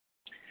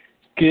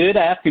Good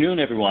afternoon,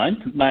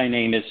 everyone. My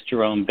name is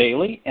Jerome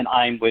Bailey, and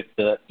I'm with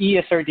the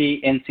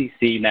ESRD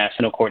NCC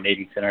National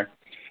Coordinating Center.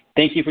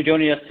 Thank you for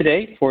joining us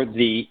today for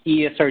the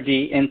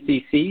ESRD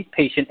NCC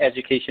Patient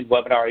Education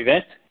Webinar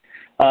event.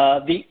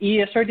 The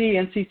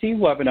ESRD NCC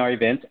webinar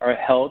events are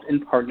held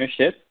in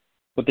partnership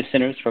with the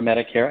Centers for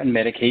Medicare and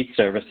Medicaid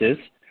Services.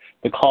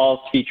 The calls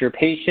feature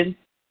patients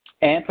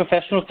and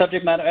professional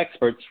subject matter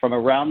experts from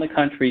around the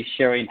country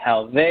sharing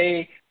how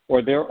they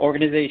or their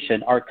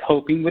organization are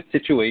coping with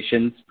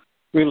situations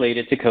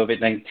related to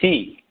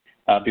COVID-19.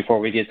 Before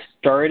we get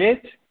started,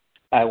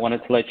 I wanted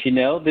to let you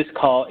know this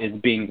call is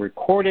being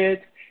recorded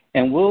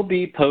and will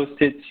be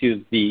posted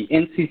to the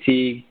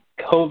NCC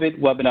COVID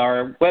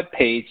webinar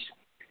webpage,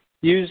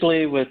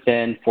 usually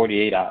within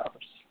 48 hours.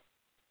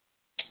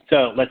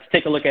 So let's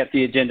take a look at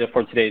the agenda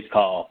for today's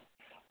call.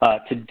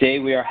 Today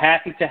we are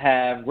happy to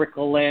have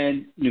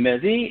Riquelen,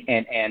 Ngumezi,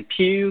 and Anne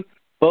Pugh,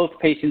 both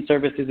patient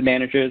services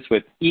managers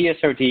with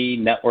ESRD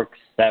Network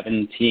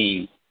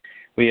 17.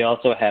 We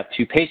also have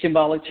two patient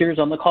volunteers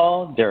on the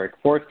call,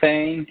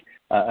 Forfang,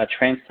 a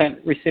transplant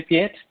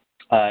recipient,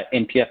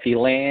 NPFE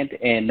Land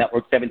and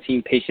Network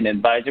 17 patient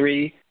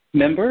advisory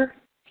member.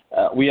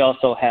 We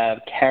also have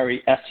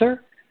Kari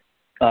Esser,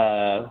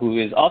 who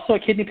is also a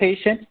kidney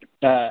patient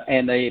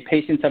and a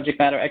patient subject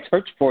matter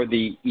expert for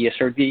the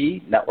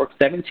ESRD Network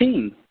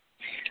 17.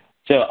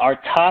 So our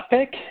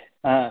topic,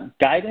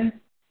 guidance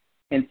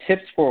and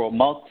tips for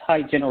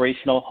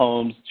multi-generational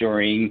homes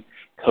during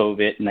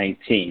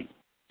COVID-19.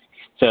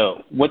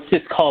 So what's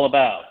this call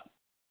about?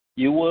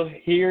 You will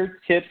hear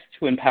tips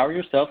to empower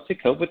yourself to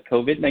cope with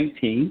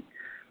COVID-19.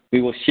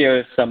 We will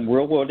share some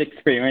real-world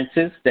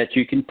experiences that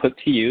you can put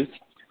to use.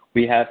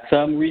 We have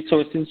some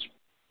resources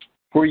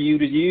for you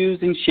to use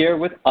and share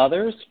with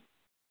others.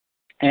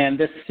 And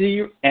this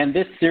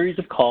series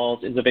of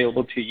calls is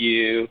available to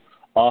you,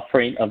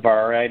 offering a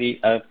variety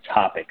of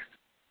topics.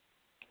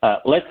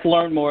 Let's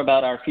learn more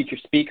about our featured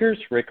speakers,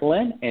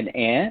 Riquelen and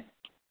Anne.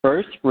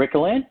 First,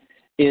 Riquelen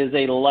is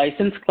a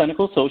licensed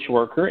clinical social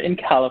worker in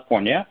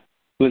California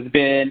who has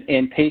been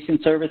in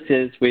patient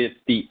services with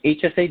the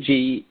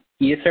HSAG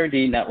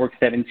ESRD Network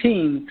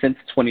 17 since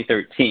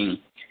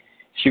 2013.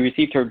 She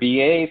received her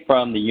BA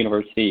from the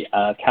University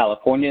of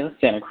California,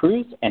 Santa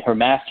Cruz, and her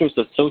Master's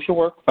of Social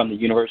Work from the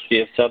University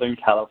of Southern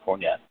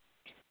California.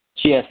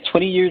 She has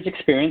 20 years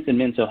experience in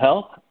mental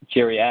health,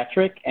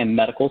 geriatric, and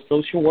medical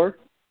social work,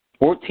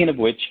 14 of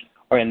which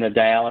are in the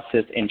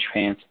dialysis and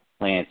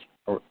transplant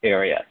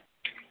area.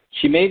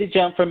 She made a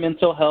jump from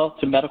mental health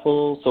to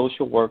medical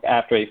social work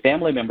after a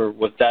family member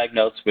was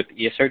diagnosed with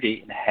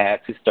ESRD and had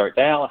to start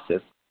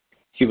dialysis.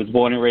 She was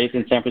born and raised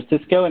in San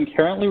Francisco and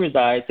currently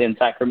resides in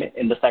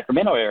the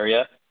Sacramento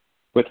area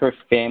with her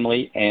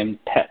family and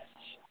pets.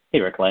 Hey,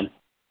 Riquelen.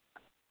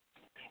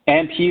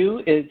 Anne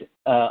Pugh is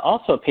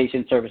also a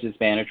patient services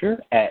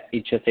manager at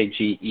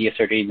HSAG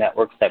ESRD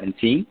Network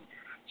 17.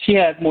 She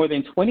has more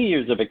than 20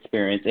 years of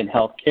experience in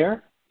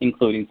healthcare,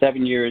 including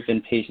 7 years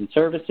in patient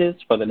services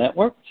for the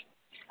network.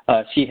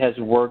 She has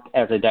worked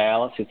as a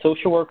dialysis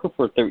social worker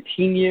for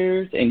 13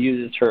 years and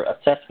uses her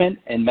assessment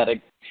and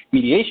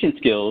mediation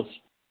skills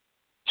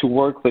to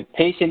work with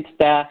patient,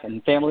 staff,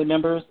 and family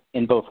members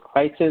in both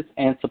crisis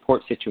and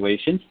support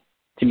situations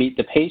to meet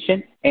the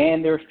patient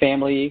and their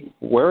family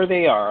where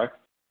they are.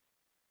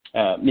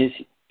 Ms.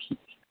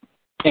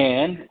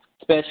 Anne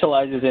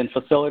specializes in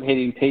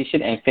facilitating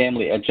patient and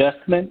family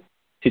adjustment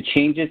to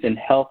changes in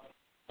health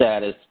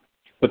status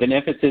with an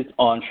emphasis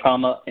on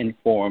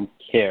trauma-informed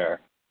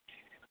care.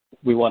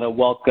 We want to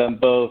welcome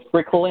both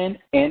Riquelen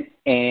and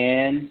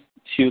Anne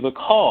to the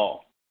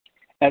call.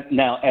 As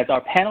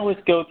our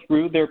panelists go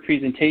through their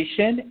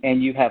presentation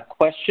and you have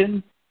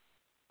questions,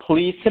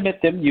 please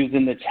submit them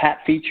using the chat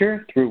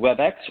feature through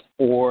WebEx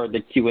or the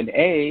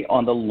Q&A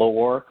on the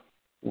lower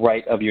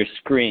right of your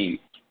screen.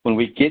 When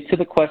we get to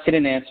the question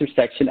and answer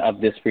section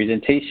of this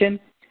presentation,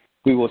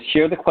 we will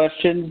share the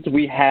questions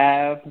we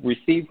have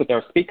received with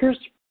our speakers.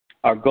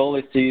 Our goal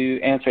is to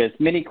answer as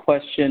many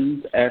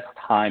questions as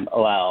time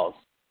allows.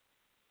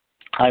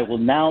 I will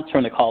now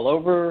turn the call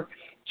over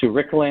to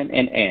Riquelen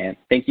and Anne.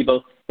 Thank you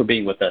both for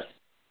being with us.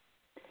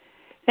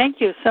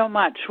 Thank you so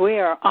much. We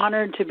are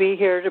honored to be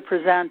here to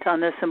present on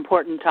this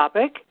important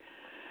topic.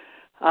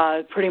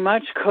 Pretty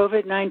much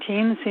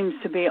COVID-19 seems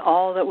to be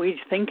all that we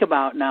think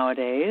about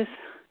nowadays.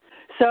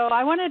 So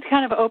I wanted to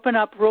kind of open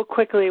up real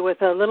quickly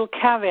with a little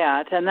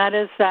caveat, and that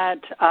is that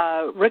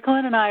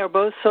Riquelen and I are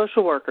both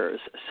social workers.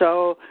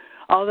 So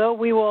although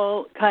we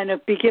will kind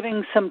of be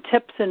giving some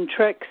tips and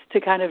tricks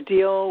to kind of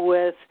deal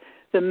with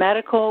the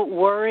medical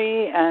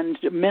worry and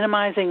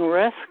minimizing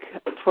risk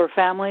for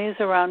families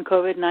around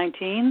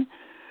COVID-19,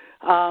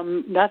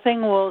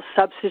 nothing will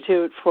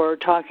substitute for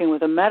talking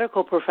with a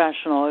medical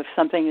professional if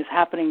something is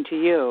happening to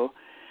you.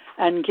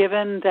 And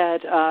given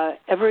that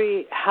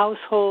every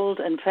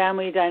household and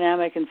family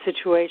dynamic and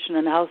situation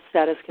and health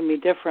status can be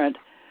different,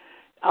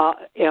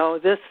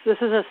 this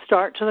is a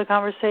start to the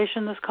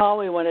conversation, this call.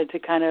 We wanted to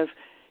kind of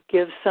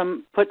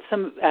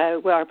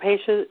our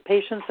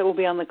patients that will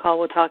be on the call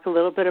will talk a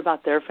little bit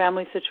about their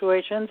family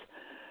situations.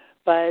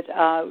 but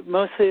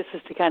mostly this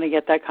is to kind of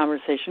get that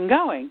conversation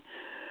going.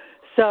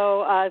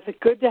 So it's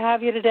good to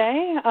have you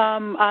today.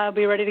 I'll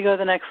be ready to go to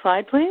the next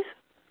slide, please.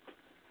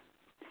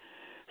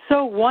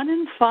 So 1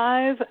 in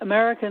 5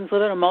 Americans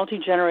live in a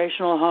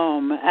multi-generational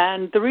home,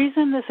 and the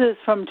reason this is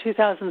from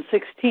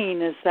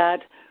 2016 is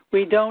that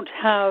we don't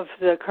have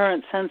the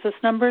current census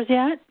numbers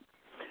yet.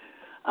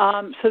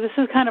 So this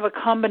is kind of a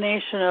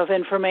combination of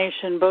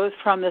information both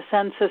from the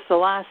census, the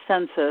last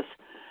census,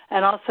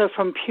 and also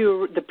from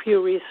Pugh, the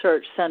Pugh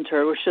Research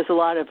Center, which does a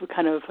lot of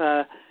kind of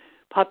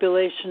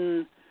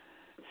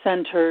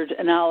population-centered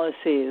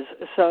analyses.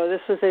 So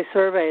this was a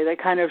survey that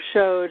kind of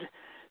showed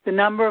the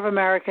number of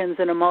Americans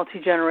in a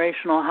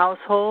multi-generational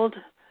household,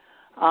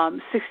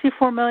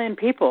 64 million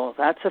people.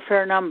 That's a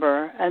fair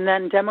number. And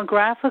then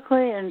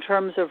demographically, in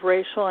terms of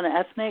racial and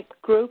ethnic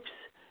groups,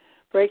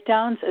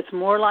 breakdowns, it's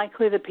more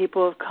likely that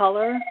people of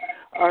color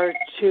are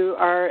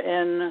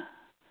in,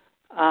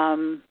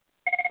 I'm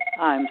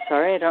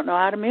sorry, I don't know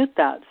how to mute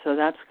that, so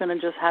that's going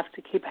to just have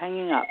to keep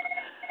hanging up.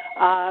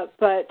 So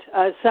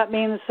that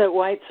means that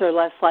whites are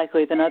less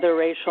likely than other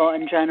racial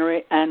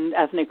and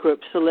ethnic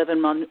groups to live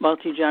in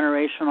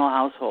multi-generational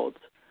households.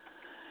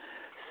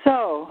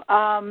 So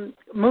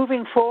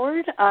moving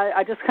forward,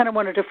 I just kind of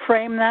wanted to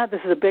frame that.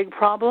 This is a big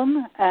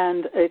problem,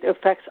 and it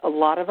affects a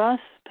lot of us,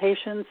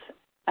 patients,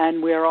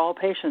 and we are all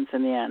patients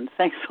in the end.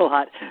 Thanks a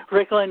lot.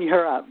 Riquelen,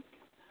 you're up.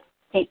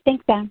 Okay,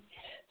 thanks, Anne.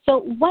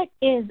 So what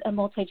is a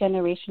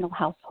multi-generational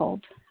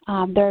household?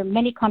 There are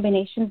many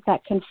combinations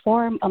that can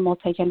form a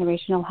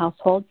multi-generational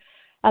household,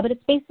 but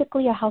it's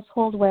basically a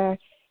household where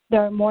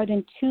there are more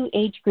than 2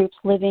 age groups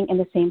living in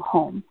the same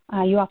home.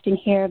 You often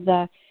hear of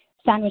the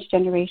sandwich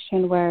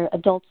generation, where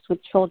adults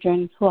with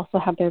children who also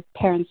have their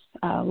parents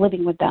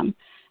living with them.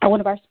 One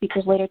of our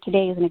speakers later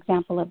today is an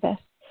example of this.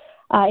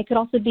 It could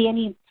also be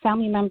any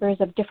family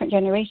members of different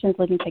generations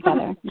living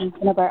together. And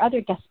one of our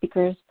other guest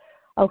speakers,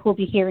 who we'll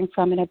be hearing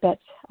from in a bit,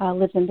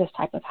 lives in this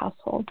type of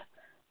household.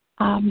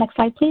 Next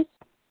slide, please.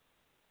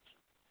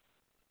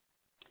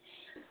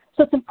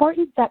 So it's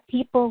important that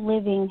people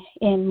living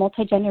in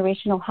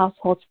multi-generational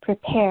households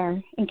prepare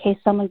in case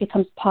someone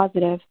becomes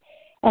positive,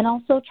 and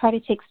also try to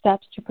take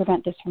steps to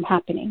prevent this from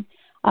happening.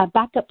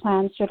 Backup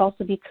plans should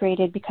also be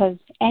created because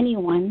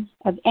anyone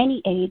of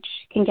any age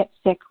can get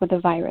sick with the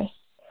virus.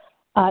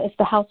 If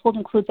the household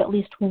includes at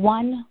least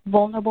one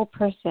vulnerable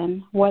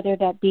person, whether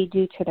that be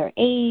due to their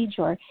age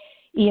or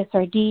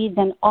ESRD,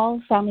 then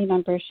all family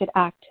members should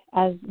act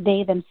as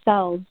they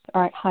themselves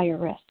are at higher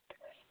risk.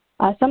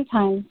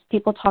 Sometimes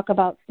people talk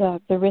about the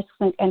risks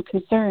and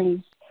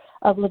concerns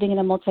of living in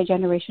a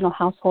multi-generational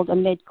household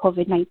amid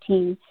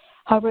COVID-19.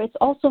 However, it's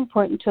also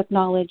important to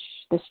acknowledge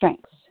the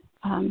strengths.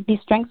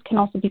 These strengths can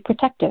also be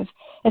protective,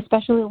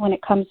 especially when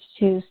it comes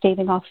to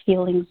staving off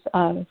feelings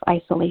of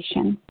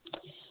isolation.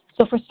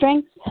 So for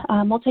strengths,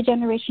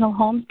 multi-generational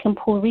homes can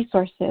pool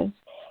resources,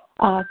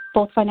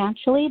 both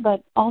financially,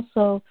 but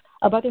also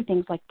of other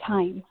things like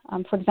time.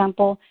 For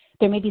example,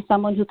 there may be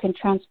someone who can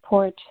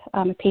transport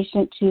a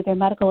patient to their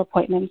medical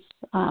appointments,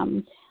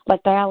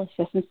 like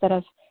dialysis, instead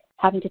of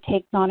having to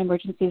take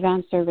non-emergency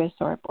van service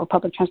or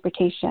public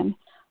transportation.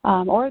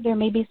 Or there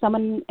may be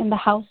someone in the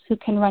house who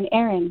can run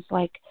errands,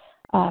 like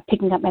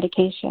picking up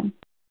medication.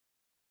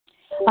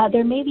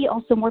 There may be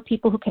also more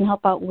people who can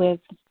help out with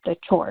the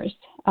chores.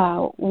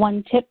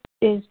 One tip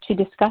is to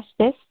discuss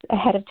this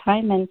ahead of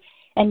time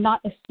and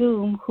not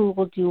assume who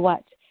will do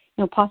what.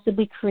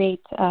 Possibly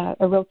create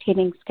a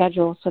rotating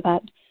schedule so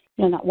that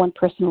not one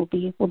person will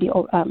be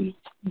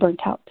burnt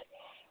out.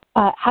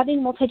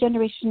 Having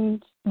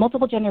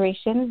multiple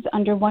generations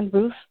under one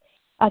roof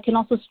can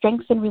also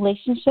strengthen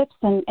relationships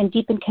and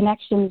deepen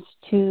connections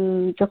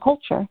to your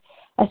culture,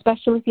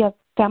 especially if you have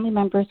family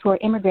members who are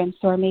immigrants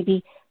or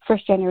maybe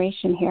first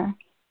generation here.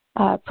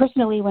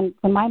 Personally, when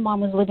my mom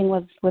was living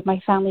with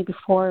my family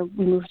before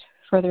we moved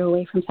further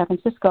away from San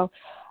Francisco,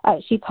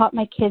 she taught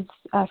my kids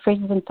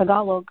phrases in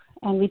Tagalog,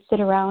 and we'd sit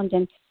around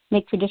and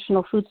make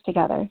traditional foods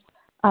together.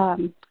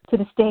 To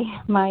this day,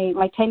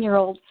 my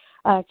 10-year-old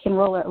can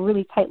roll a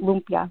really tight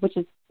lumpia, which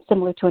is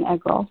similar to an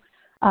egg roll.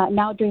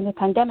 Now, during the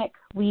pandemic,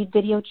 we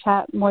video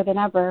chat more than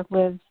ever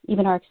with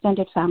even our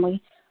extended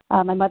family.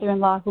 My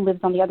mother-in-law, who lives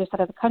on the other side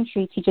of the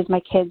country, teaches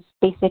my kids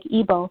basic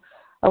Igbo,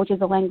 which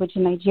is a language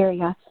in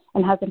Nigeria,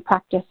 and has them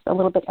practice a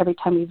little bit every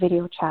time we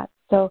video chat.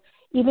 So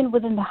even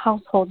within the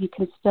household, you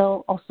can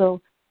still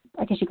also,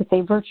 I guess you could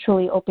say,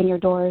 virtually open your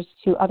doors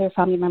to other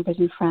family members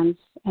and friends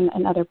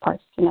and other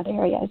parts in other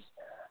areas.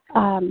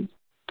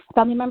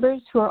 Family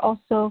members are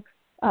also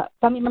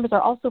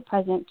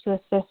present to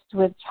assist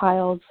with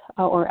child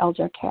or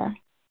elder care.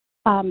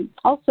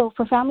 Also,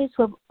 for families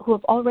who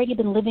have already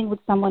been living with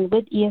someone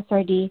with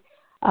ESRD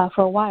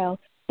for a while,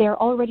 they are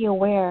already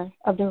aware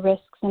of the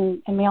risks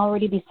and may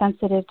already be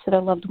sensitive to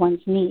their loved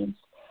one's needs.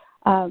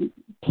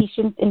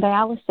 Patients in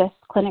dialysis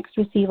clinics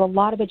receive a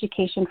lot of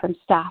education from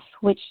staff,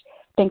 which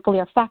thankfully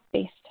are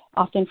fact-based,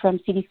 often from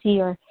CDC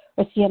or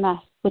CMS,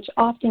 which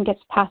often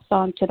gets passed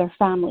on to their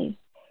families.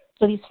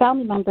 So these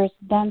family members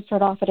then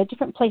start off at a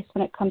different place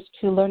when it comes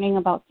to learning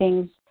about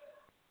things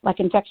like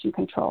infection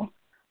control.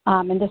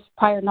 And this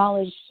prior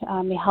knowledge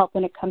may help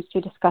when it comes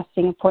to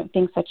discussing important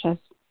things such as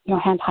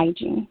hand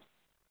hygiene.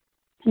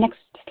 Next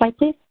slide,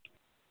 please.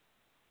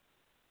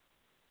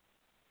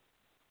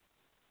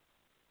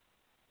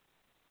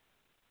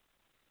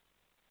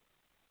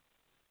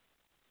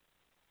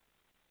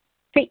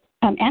 Great.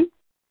 Anne?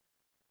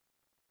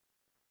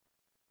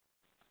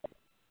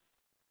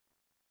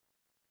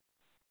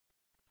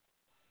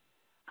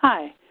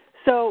 Hi.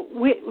 So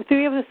we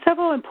have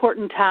several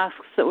important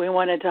tasks that we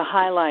wanted to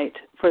highlight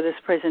for this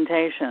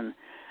presentation.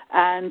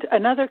 And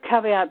another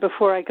caveat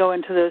before I go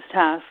into those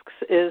tasks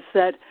is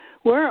that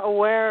we're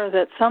aware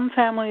that some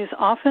families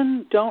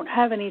often don't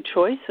have any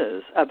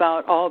choices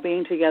about all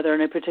being together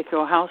in a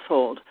particular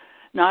household.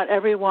 Not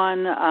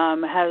everyone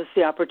has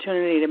the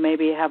opportunity to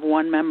maybe have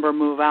one member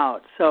move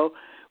out. So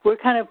we're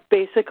kind of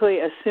basically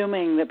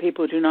assuming that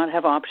people do not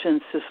have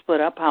options to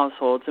split up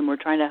households, and we're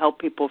trying to help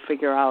people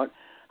figure out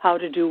how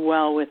to do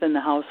well within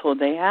the household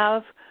they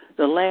have,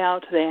 the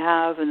layout they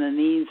have, and the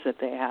needs that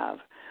they have.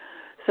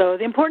 So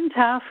the important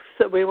tasks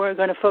that we were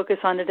going to focus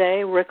on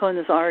today, Riquelen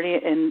has already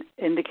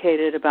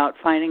indicated about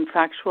finding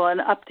factual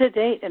and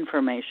up-to-date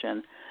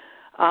information.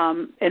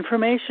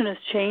 Information is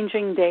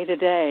changing day to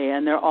day,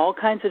 and there are all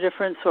kinds of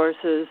different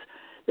sources.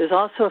 There's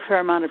also a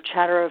fair amount of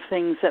chatter of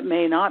things that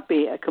may not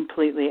be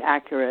completely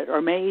accurate or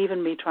may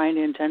even be trying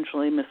to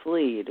intentionally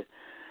mislead.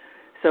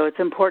 So it's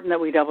important that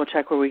we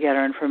double-check where we get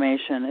our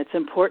information. It's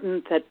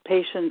important that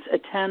patients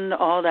attend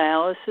all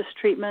dialysis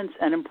treatments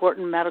and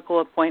important medical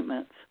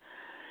appointments.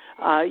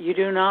 You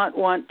do not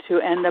want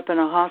to end up in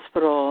a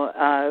hospital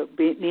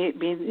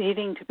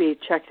needing to be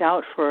checked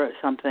out for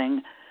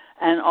something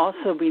and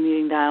also be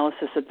needing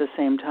dialysis at the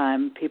same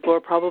time. People are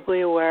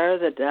probably aware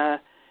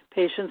that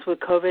patients with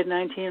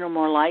COVID-19 are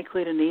more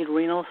likely to need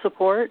renal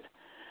support.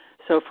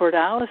 So for a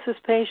dialysis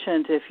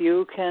patient, if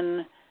you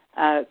can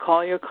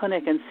call your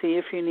clinic and see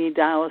if you need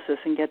dialysis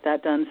and get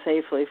that done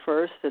safely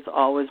first, it's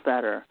always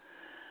better.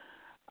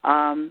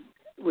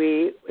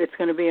 It's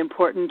going to be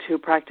important to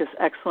practice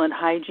excellent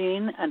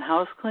hygiene and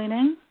house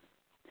cleaning.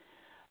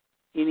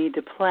 You need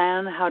to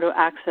plan how to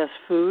access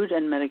food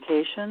and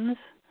medications.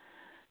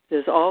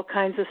 There's all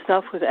kinds of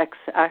stuff with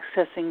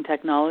accessing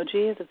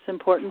technology that's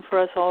important for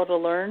us all to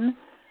learn.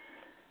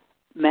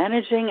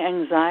 Managing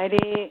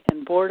anxiety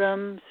and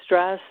boredom,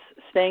 stress,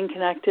 staying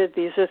connected,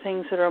 these are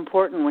things that are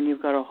important when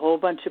you've got a whole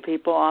bunch of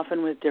people,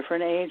 often with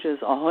different ages,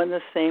 all in the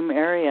same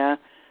area,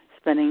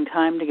 spending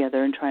time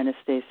together and trying to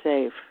stay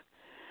safe.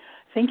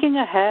 Thinking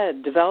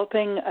ahead,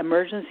 developing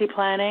emergency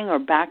planning or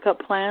backup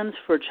plans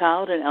for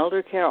child and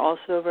elder care,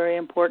 also very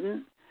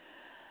important.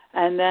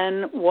 And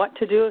then what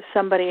to do if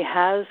somebody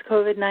has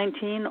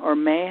COVID-19 or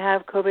may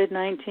have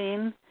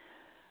COVID-19.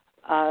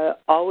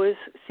 Always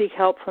seek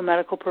help from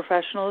medical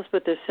professionals,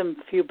 but there's some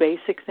few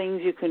basic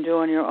things you can do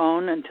on your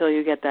own until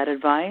you get that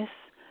advice.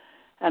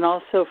 And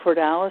also for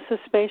dialysis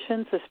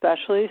patients,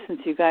 especially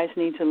since you guys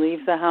need to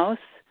leave the house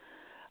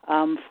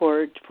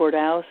for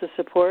dialysis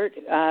support,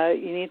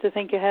 you need to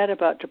think ahead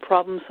about to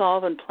problem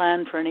solve and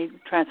plan for any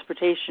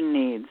transportation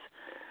needs.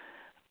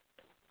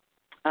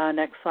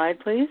 Next slide,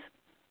 please.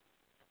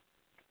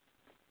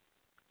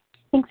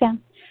 Thanks,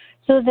 Anne.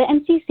 So the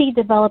NCC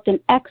developed an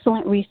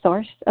excellent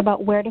resource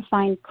about where to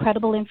find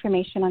credible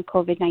information on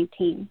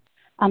COVID-19.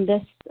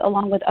 This,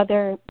 along with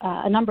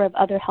a number of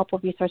other helpful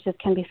resources,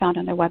 can be found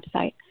on their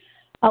website.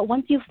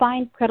 Once you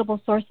find credible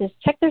sources,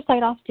 check their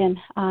site often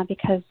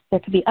because there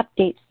could be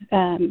updates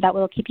that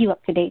will keep you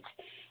up to date.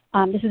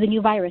 This is a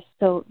new virus,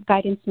 so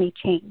guidance may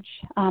change.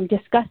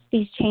 Discuss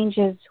these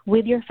changes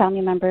with your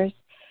family members.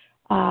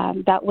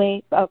 That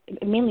way,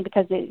 mainly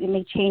because it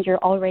may change your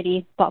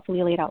already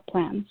thoughtfully laid out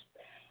plans.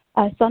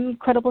 Some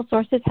credible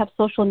sources have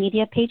social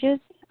media pages.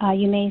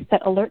 You may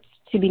set alerts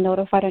to be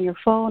notified on your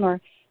phone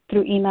or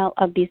through email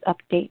of these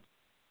updates.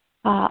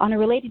 On a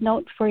related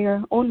note, for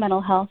your own mental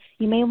health,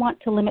 you may want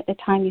to limit the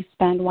time you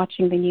spend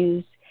watching the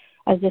news,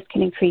 as this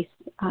can increase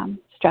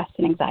stress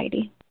and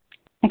anxiety.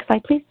 Next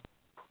slide, please.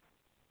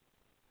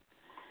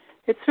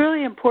 It's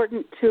really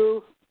important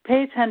to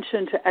pay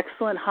attention to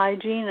excellent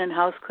hygiene and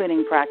house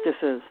cleaning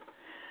practices.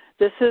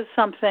 This is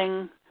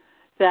something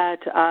that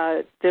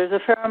there's a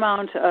fair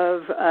amount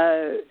of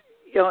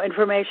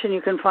information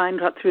you can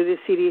find through the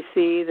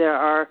CDC. There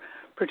are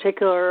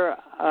particular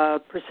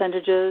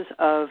percentages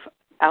of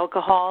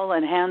alcohol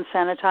and hand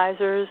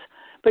sanitizers,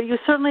 but you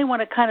certainly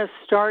want to kind of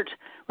start,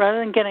 rather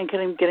than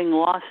getting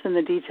lost in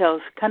the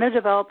details, kind of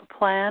develop a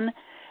plan.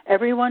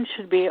 Everyone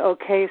should be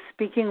okay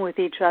speaking with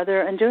each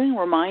other and doing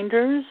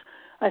reminders.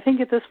 I think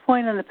at this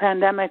point in the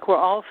pandemic, we're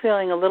all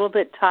feeling a little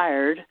bit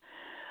tired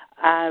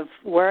of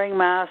wearing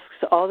masks,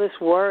 all this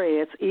worry.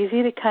 It's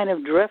easy to kind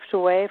of drift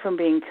away from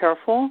being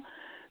careful.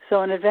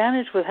 So an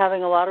advantage with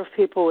having a lot of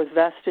people with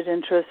vested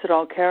interests that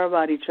all care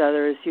about each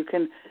other is you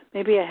can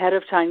maybe ahead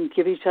of time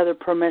give each other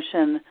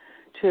permission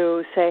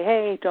to say,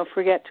 hey, don't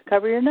forget to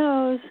cover your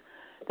nose,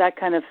 that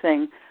kind of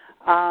thing.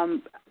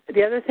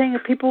 The other thing,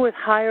 if people with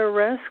higher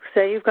risk,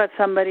 say you've got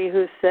somebody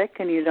who's sick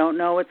and you don't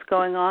know what's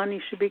going on,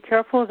 you should be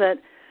careful that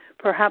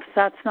perhaps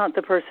that's not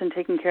the person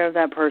taking care of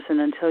that person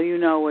until you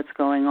know what's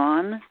going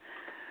on.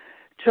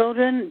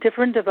 Children,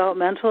 different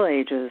developmental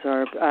ages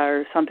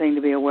are something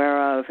to be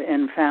aware of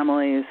in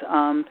families.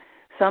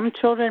 Some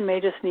children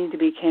may just need to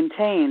be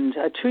contained.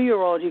 A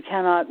 2-year-old you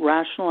cannot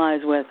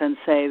rationalize with and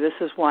say, this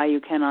is why you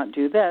cannot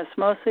do this.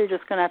 Mostly you're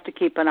just going to have to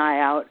keep an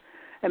eye out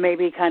and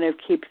maybe kind of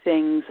keep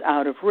things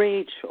out of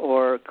reach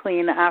or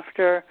clean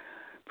after.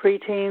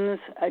 Preteens,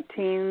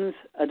 teens,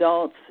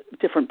 adults,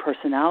 different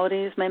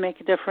personalities may make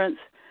a difference.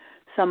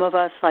 Some of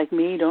us, like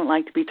me, don't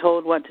like to be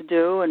told what to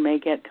do and may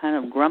get kind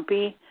of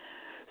grumpy.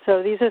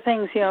 So these are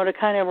things, to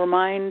kind of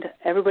remind,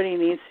 everybody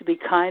needs to be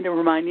kind and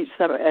remind each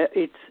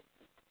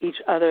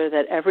other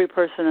that every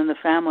person in the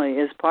family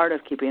is part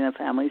of keeping the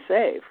family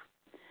safe.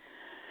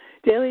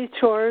 Daily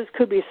chores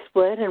could be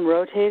split and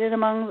rotated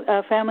among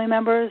family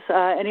members.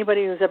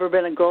 Anybody who's ever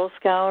been a Girl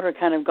Scout or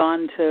kind of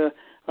gone to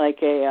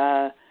like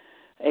a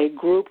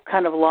group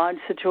kind of lodge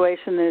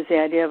situation, there's the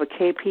idea of a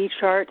KP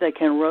chart that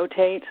can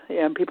rotate.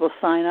 People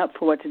sign up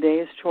for what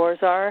today's chores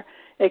are.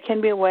 It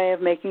can be a way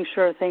of making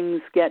sure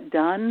things get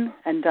done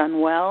and done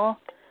well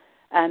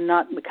and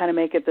not kind of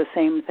make it the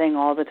same thing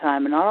all the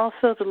time, and not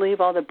also to leave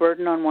all the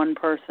burden on one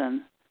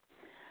person.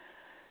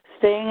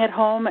 Staying at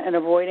home and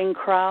avoiding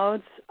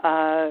crowds,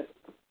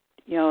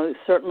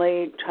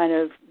 certainly kind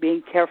of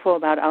being careful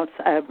about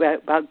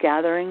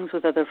gatherings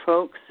with other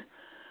folks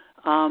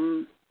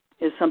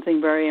is something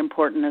very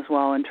important as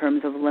well in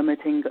terms of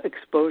limiting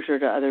exposure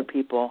to other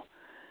people.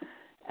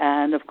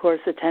 And, of course,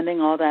 attending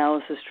all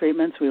dialysis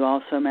treatments we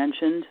also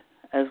mentioned,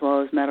 as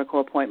well as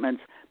medical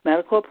appointments.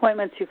 Medical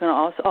appointments, you can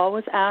also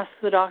always ask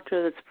the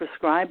doctor that's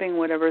prescribing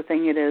whatever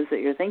thing it is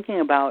that you're thinking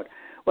about,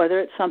 whether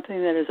it's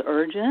something that is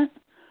urgent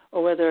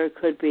or whether it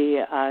could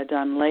be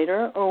done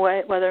later or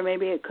whether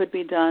maybe it could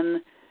be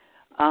done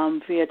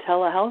via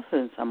telehealth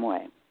in some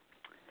way.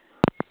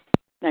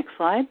 Next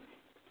slide.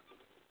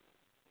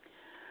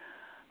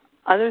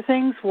 Other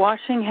things,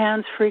 washing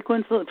hands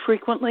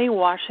frequently,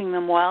 washing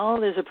them well.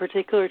 There's a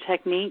particular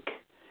technique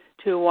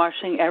to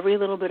washing every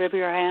little bit of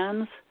your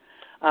hands.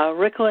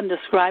 Riquelen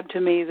described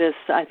to me this,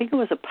 I think it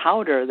was a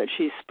powder that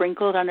she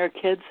sprinkled on her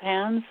kids'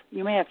 hands.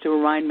 You may have to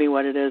remind me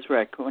what it is,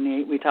 Rick, when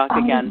we talk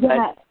again.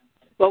 Yeah.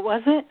 But what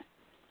was it?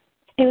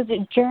 It was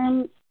a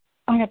germ.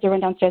 I'm going to have to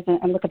run downstairs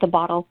and look at the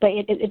bottle, but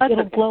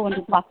it'll glow in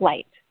the black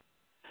light.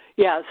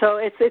 Yeah, so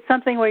it's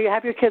something where you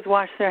have your kids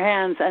wash their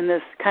hands, and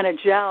this kind of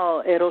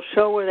gel, it'll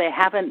show where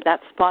that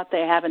spot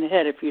they haven't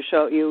hit if you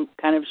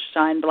kind of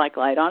shine black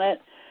light on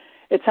it.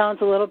 It sounds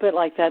a little bit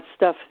like that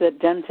stuff that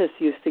dentists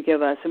used to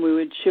give us, and we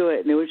would chew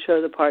it, and it would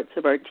show the parts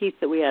of our teeth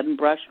that we hadn't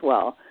brushed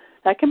well.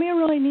 That can be a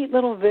really neat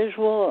little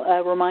visual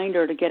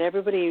reminder to get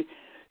everybody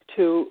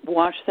to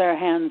wash their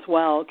hands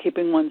well,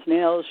 keeping one's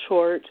nails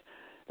short,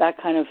 that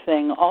kind of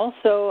thing.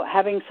 Also,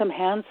 having some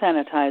hand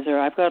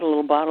sanitizer. I've got a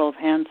little bottle of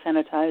hand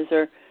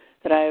sanitizer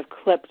that I have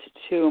clipped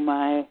to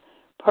my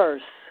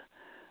purse.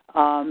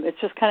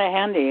 It's just kind of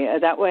handy.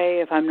 That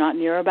way, if I'm not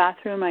near a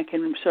bathroom, I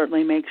can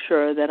certainly make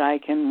sure that I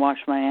can wash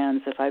my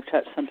hands if I've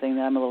touched something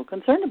that I'm a little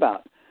concerned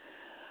about.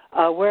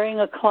 Wearing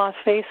a cloth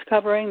face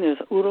covering, there's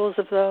oodles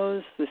of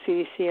those. The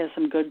CDC has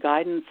some good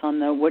guidance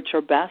on which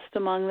are best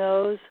among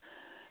those.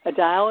 At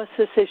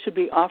dialysis, they should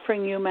be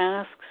offering you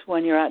masks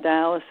when you're at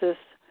dialysis.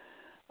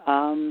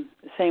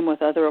 Same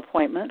with other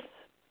appointments.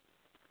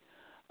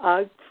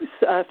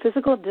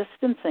 Physical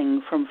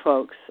distancing from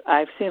folks.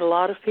 I've seen a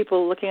lot of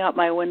people looking out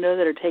my window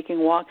that are taking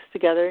walks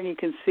together, and you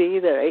can see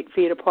they're 8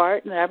 feet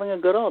apart, and they're having a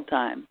good old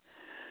time.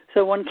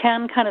 So one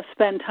can kind of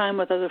spend time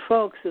with other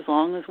folks as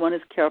long as one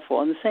is careful.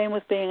 And the same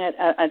with being in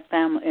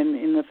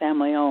the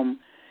family home.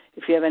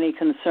 If you have any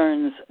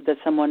concerns that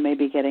someone may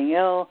be getting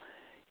ill,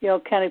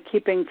 kind of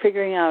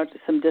figuring out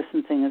some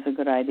distancing is a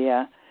good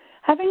idea.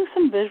 Having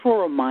some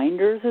visual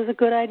reminders is a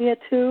good idea,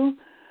 too.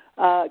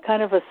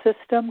 Kind of a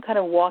system, kind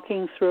of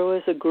walking through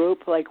as a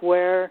group, like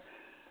where's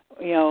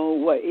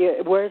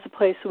a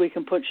place that we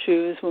can put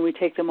shoes when we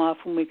take them off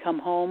when we come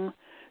home.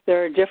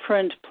 There are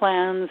different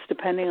plans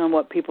depending on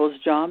what people's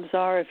jobs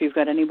are. If you've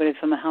got anybody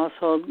from the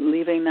household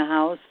leaving the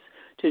house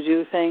to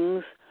do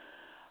things.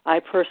 I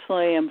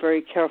personally am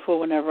very careful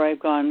whenever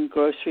I've gone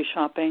grocery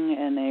shopping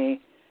in a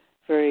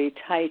very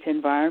tight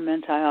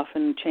environment. I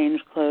often change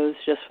clothes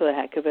just for the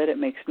heck of it. It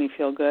makes me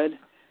feel good.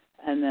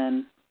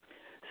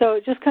 So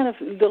just kind of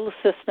little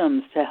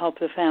systems to help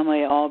the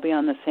family all be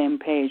on the same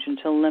page and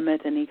to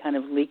limit any kind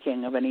of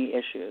leaking of any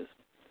issues.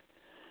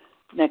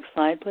 Next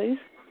slide, please.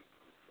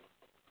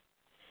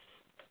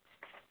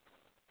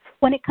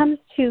 When it comes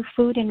to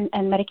food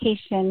and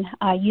medication,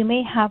 you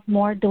may have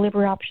more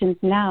delivery options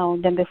now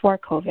than before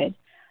COVID.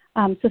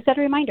 So set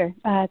a reminder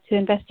to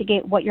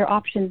investigate what your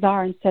options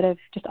are instead of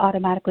just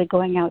automatically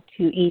going out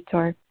to eat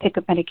or pick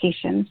up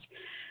medications.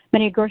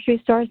 Many grocery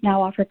stores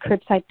now offer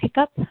curbside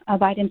pickup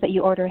of items that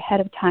you order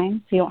ahead of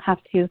time, so you don't have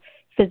to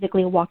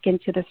physically walk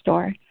into the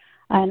store.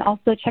 And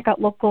also check out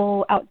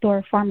local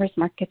outdoor farmers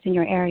markets in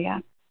your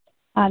area.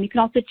 You can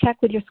also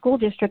check with your school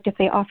district if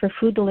they offer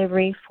food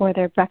delivery for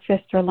their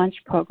breakfast or lunch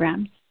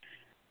programs.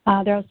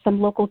 There are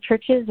some local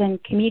churches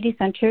and community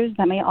centers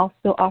that may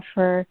also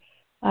offer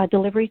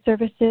delivery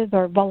services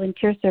or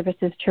volunteer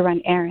services to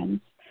run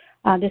errands.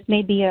 This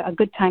may be a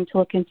good time to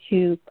look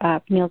into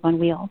Meals on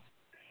Wheels.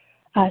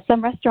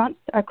 Some restaurants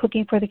are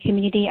cooking for the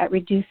community at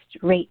reduced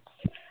rates,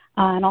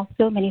 and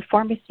also many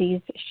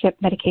pharmacies ship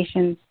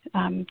medications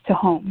to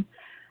home.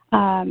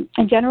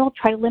 In general,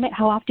 try to limit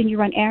how often you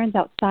run errands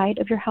outside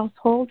of your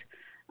household,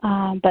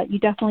 but you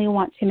definitely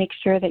want to make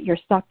sure that you're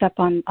stocked up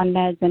on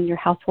meds and your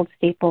household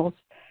staples.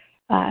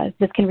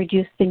 This can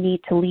reduce the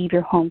need to leave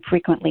your home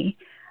frequently.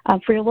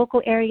 For your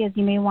local areas,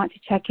 you may want to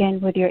check in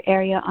with your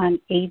area on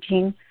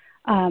aging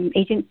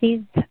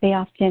agencies. They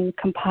often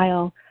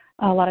compile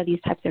a lot of these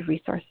types of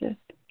resources.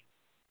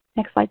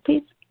 Next slide,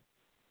 please.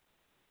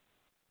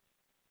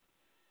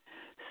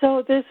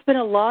 So there's been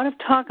a lot of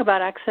talk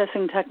about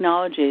accessing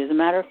technology. As a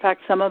matter of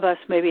fact, some of us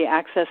may be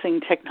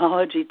accessing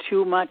technology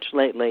too much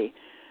lately,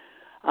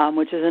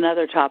 which is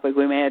another topic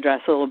we may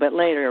address a little bit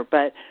later.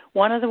 But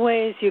one of the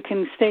ways you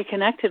can stay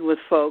connected with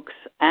folks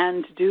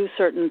and do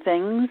certain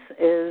things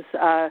is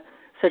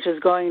such as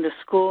going to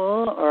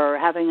school or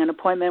having an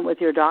appointment with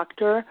your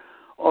doctor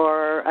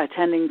or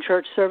attending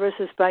church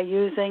services by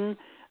using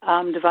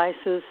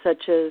devices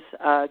such as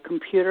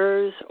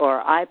computers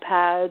or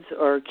iPads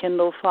or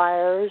Kindle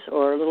Fires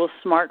or little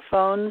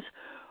smartphones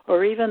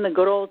or even the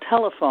good old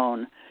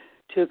telephone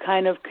to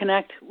kind of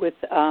connect with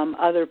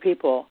other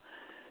people.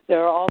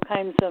 There are all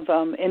kinds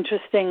of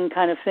interesting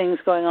kind of things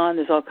going on.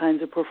 There's all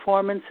kinds of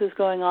performances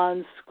going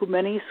on.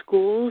 Many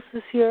schools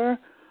this year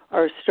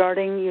are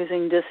starting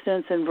using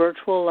distance and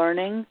virtual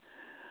learning.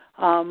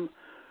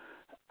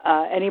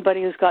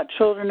 Anybody who's got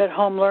children at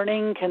home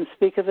learning can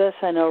speak of this.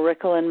 I know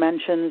Riquelen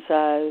mentions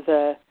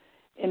the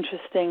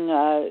interesting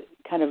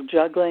kind of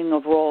juggling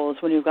of roles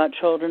when you've got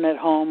children at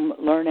home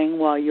learning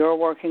while you're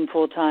working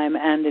full-time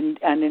and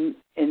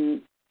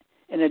in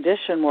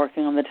addition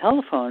working on the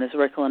telephone, as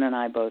Riquelen and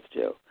I both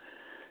do.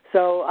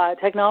 So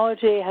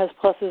technology has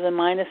pluses and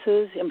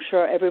minuses. I'm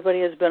sure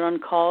everybody has been on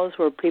calls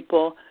where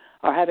people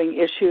are having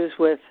issues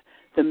with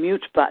the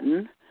mute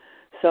button.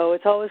 So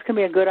it's always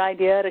going to be a good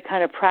idea to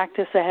kind of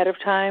practice ahead of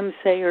time.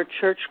 Say your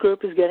church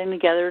group is getting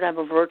together to have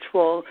a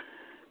virtual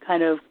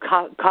kind of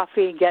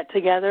coffee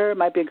get-together. It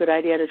might be a good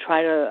idea to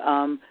try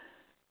to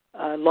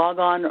log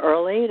on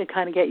early to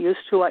kind of get used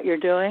to what you're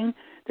doing.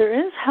 There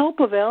is help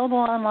available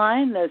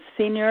online that's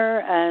senior,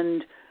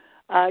 and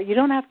you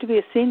don't have to be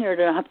a senior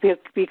to have to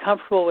be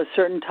comfortable with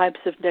certain types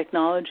of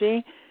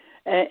technology.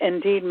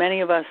 Indeed,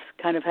 many of us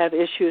kind of have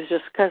issues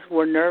just because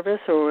we're nervous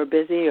or we're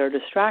busy or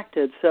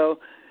distracted. So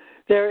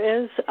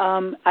there is,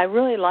 I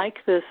really like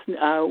this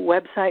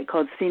website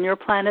called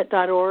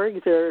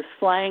seniorplanet.org. Their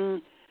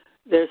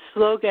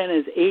slogan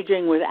is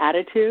aging with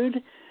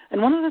attitude.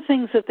 And one of the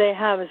things that they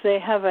have is they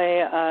have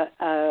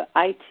a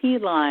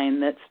IT line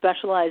that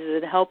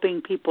specializes in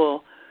helping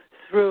people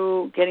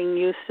through getting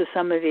used to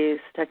some of these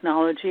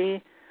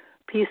technology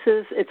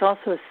pieces. It's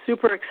also a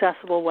super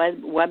accessible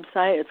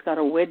website. It's got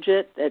a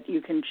widget that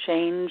you can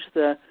change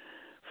the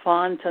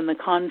font and the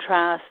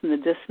contrast and the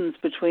distance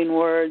between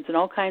words and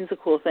all kinds of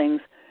cool things.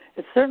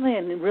 It's certainly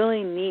a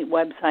really neat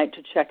website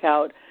to check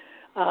out.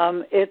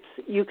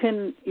 You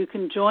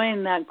can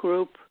join that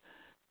group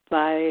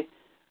by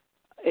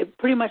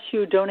pretty much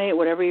you donate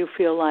whatever you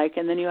feel like,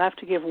 and then you have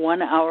to give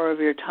 1 hour of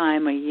your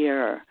time a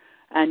year.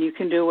 And you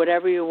can do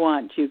whatever you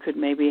want. You could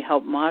maybe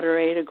help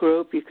moderate a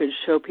group. You could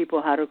show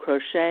people how to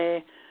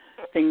crochet,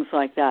 things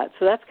like that.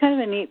 So that's kind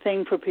of a neat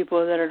thing for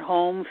people that are at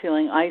home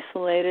feeling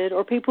isolated,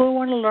 or people who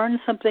want to learn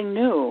something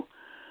new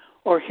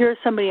or hear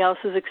somebody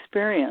else's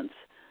experience.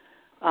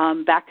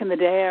 Back in the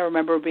day, I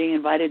remember being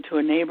invited to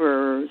a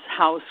neighbor's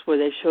house where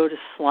they showed us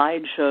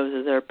slideshows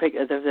of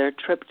their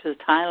trip to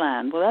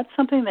Thailand. Well, that's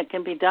something that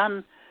can be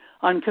done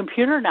on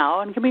computer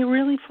now and can be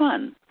really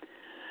fun.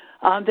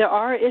 There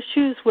are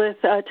issues with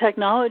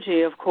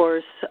technology, of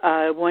course.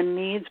 One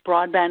needs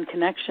broadband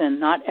connection.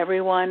 Not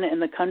everyone in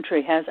the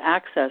country has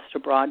access to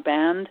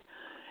broadband.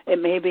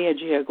 It may be a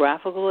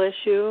geographical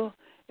issue.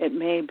 It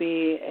may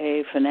be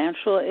a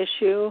financial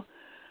issue.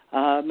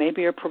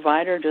 Maybe your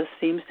provider just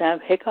seems to have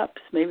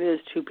hiccups. Maybe there's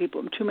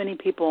too many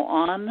people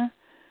on.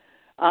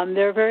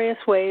 There are various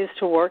ways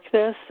to work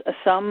this.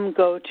 Some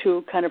go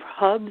to kind of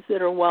hubs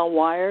that are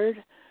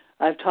well-wired.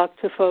 I've talked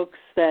to folks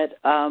that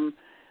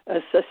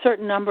a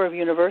certain number of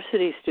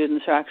university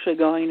students are actually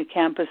going to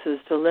campuses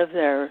to live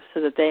there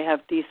so that they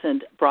have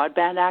decent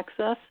broadband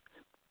access.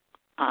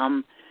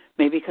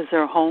 Maybe because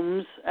their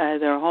home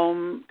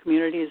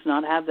communities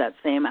not have that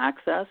same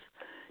access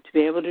to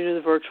be able to do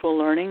the virtual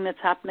learning that's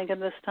happening at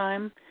this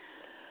time.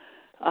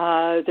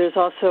 There's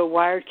also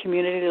wired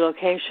community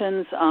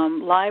locations.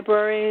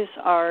 Libraries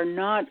are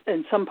not,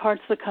 in some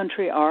parts of the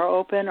country, are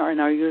open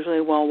and are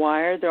usually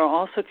well-wired. There are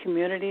also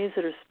communities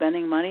that are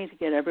spending money to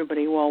get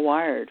everybody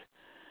well-wired,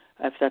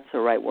 if that's the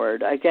right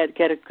word. I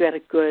get a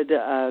good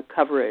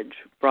coverage,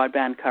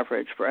 broadband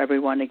coverage for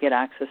everyone to get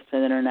access to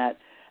the Internet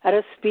at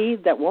a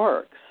speed that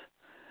works.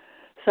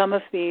 Some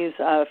of these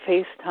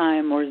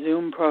FaceTime or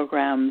Zoom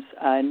programs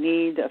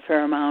need a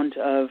fair amount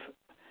of,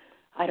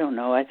 I don't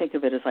know, I think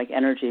of it as like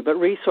energy, but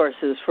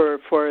resources for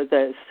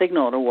the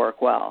signal to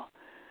work well.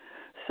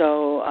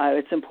 So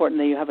it's important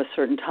that you have a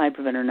certain type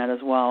of Internet as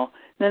well.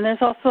 Then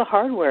there's also the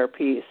hardware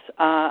piece.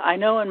 I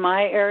know in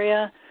my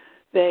area,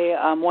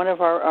 some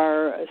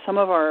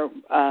of our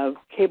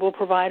cable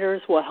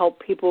providers will help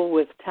people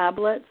with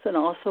tablets, and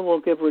also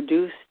will give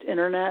reduced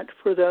internet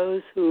for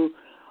those who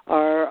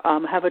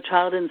have a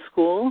child in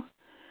school.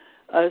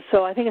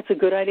 So I think it's a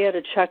good idea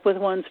to check with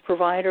one's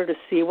provider to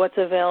see what's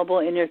available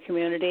in your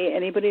community.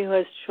 Anybody who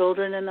has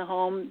children in the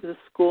home, the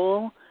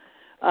school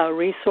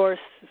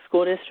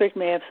school district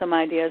may have some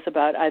ideas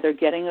about either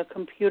getting a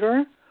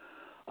computer.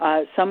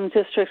 Some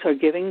districts are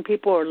giving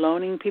people or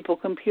loaning people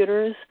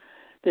computers.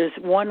 There's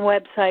one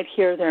website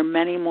here. There are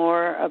many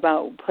more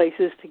about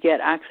places to get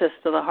access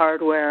to the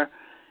hardware.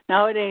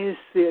 Nowadays,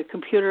 the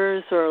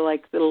computers or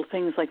like little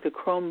things like the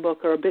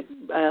Chromebook are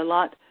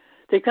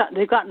they've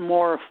gotten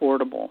more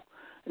affordable.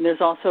 And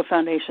there's also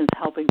foundations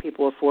helping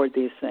people afford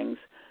these things.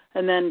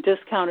 And then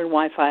discounted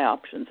Wi-Fi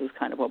options is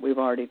kind of what we've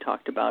already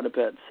talked about a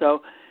bit.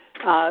 So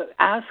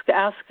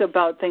ask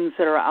about things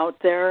that are out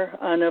there.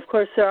 And of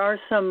course,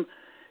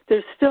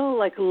 there's still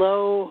like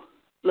low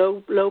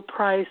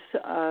price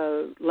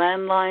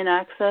landline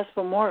access,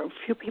 but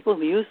few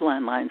people use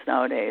landlines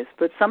nowadays.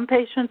 But some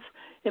patients,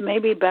 it may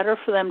be better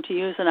for them to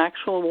use an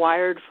actual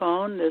wired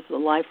phone. There's a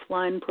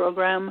Lifeline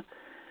program,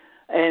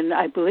 and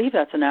I believe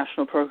that's a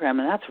national program,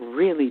 and that's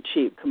really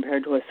cheap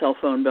compared to a cell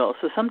phone bill.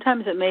 So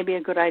sometimes it may be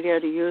a good idea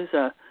to use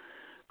a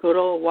good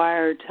old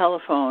wired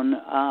telephone,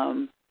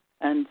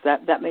 and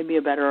that may be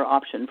a better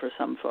option for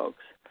some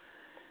folks.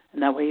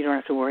 And that way you don't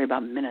have to worry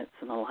about minutes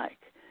and the like.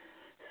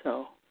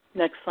 So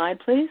next slide,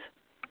 please.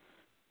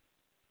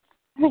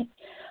 All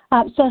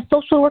right. So as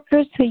social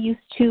workers who used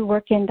to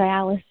work in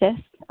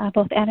dialysis,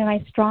 both Anne and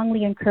I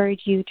strongly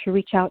encourage you to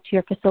reach out to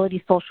your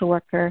facility social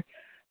worker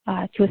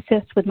to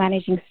assist with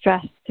managing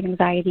stress and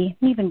anxiety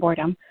and even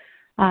boredom.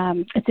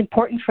 It's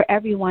important for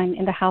everyone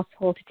in the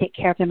household to take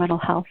care of their mental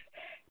health.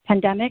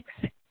 Pandemics,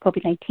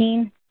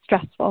 COVID-19,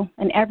 stressful,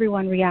 and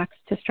everyone reacts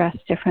to stress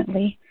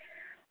differently.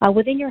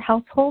 Within your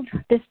household,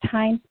 this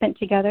time spent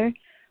together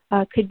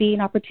could be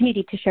an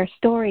opportunity to share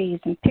stories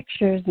and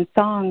pictures and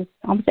songs,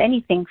 almost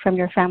anything from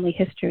your family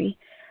history.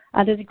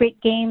 There's a great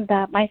game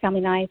that my family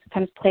and I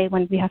sometimes play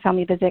when we have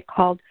family visit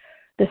called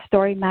the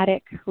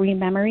Storymatic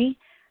Rememory.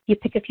 You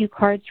pick a few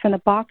cards from the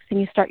box and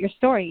you start your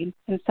story.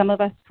 And some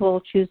of us will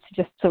choose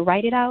to just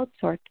write it out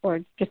or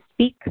just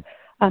speak.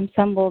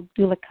 Some will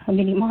do like a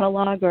mini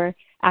monologue or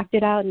act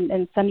it out,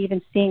 and some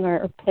even sing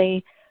or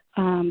play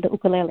the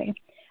ukulele.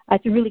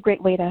 It's a really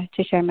great way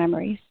to share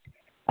memories.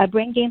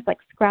 Brain games like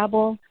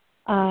Scrabble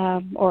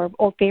or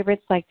old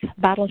favorites like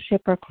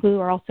Battleship or Clue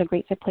are also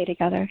great to play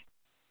together.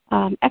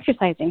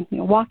 Exercising,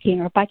 walking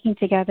or biking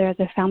together as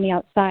a family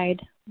outside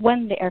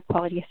when the air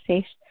quality is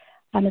safe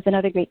is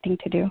another great thing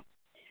to do.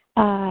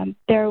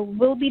 There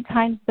will be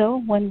times,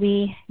 though, when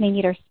we may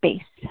need our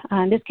space.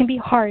 This can be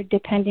hard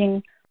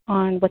depending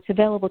on what's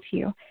available to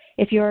you.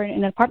 If you're in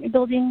an apartment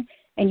building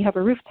and you have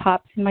a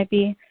rooftop, it might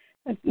be,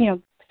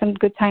 some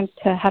good times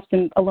to have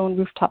some alone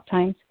rooftop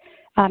times.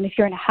 If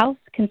you're in a house,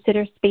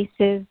 consider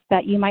spaces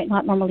that you might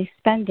not normally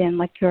spend in,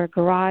 like your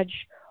garage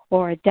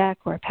or a deck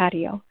or a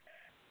patio.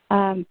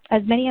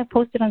 As many have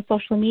posted on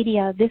social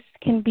media, this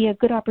can be a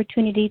good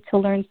opportunity to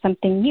learn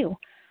something new.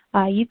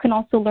 You can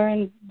also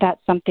learn that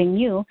something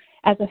new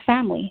as a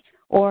family,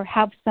 or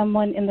have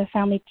someone in the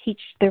family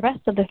teach the rest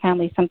of the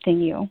family something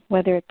new,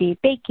 whether it be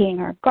baking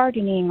or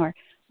gardening or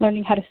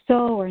learning how to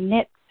sew or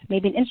knit,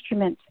 maybe an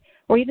instrument,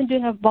 or even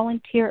doing a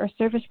volunteer or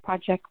service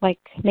project like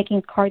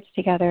making cards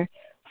together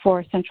for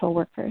essential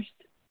workers.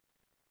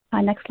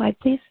 Next slide,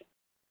 please.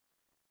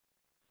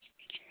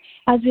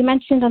 As we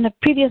mentioned on the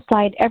previous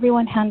slide,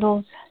 everyone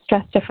handles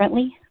stress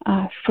differently.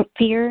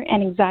 Fear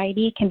and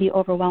anxiety can be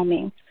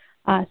overwhelming.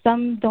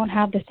 Some don't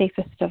have the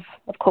safest of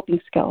coping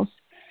skills.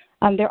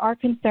 There are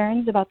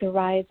concerns about the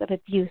rise of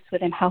abuse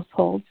within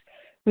households.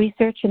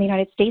 Research in the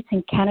United States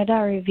and Canada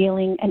are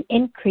revealing an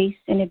increase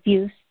in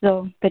abuse,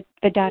 though the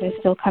data is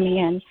still coming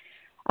in.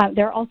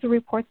 There are also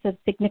reports of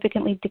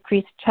significantly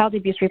decreased child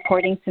abuse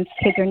reporting since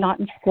kids are not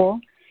in school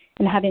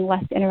and having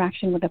less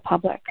interaction with the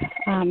public.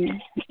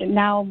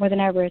 Now more than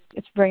ever,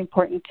 it's very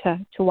important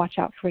to watch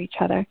out for each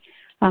other.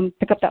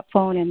 Pick up that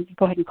phone and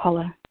go ahead and call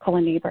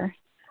a neighbor.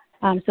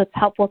 So it's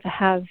helpful to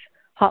have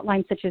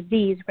hotlines such as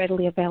these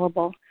readily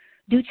available.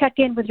 Do check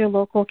in with your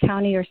local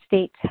county or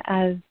state,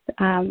 as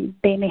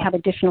they may have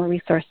additional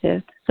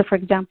resources. So for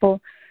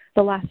example,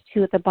 the last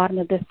two at the bottom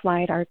of this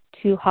slide are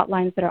two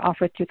hotlines that are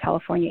offered through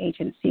California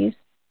agencies.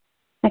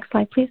 Next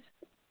slide, please.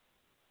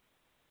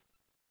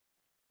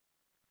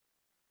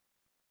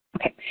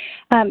 Okay,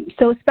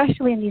 so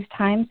especially in these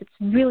times, it's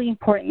really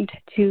important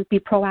to be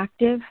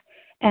proactive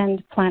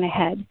and plan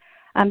ahead.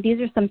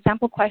 These are some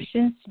sample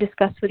questions to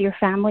discuss with your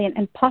family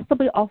and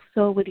possibly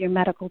also with your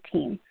medical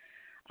team.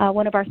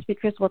 One of our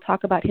speakers will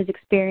talk about his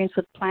experience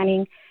with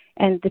planning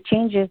and the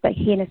changes that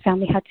he and his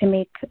family had to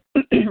make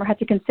or had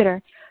to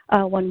consider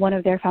when one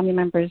of their family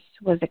members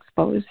was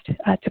exposed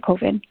to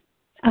COVID.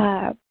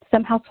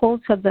 Some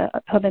households have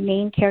a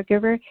main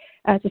caregiver.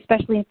 It's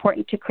especially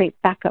important to create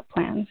backup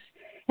plans.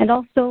 And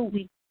also,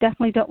 we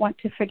definitely don't want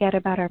to forget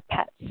about our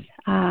pets.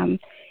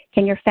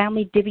 Can your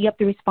family divvy up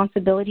the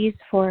responsibilities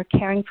for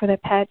caring for their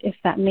pet if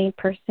that main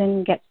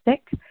person gets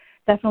sick?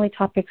 Definitely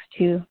topics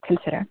to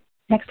consider.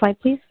 Next slide,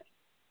 please.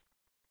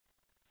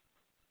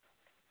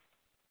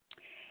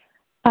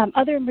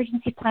 Other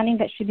emergency planning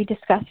that should be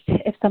discussed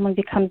if someone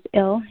becomes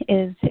ill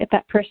is if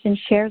that person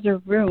shares a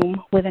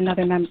room with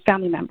another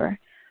family member.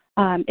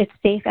 If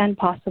safe and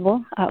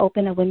possible,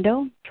 open a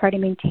window, try to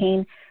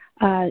maintain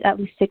at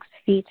least 6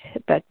 feet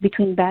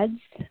between beds,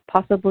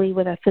 possibly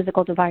with a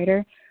physical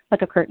divider,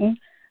 like a curtain,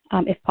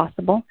 if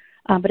possible.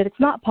 But if it's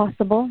not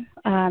possible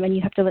and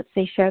you have to, let's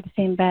say, share the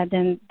same bed,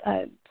 then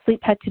sleep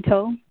head to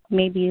toe,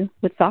 maybe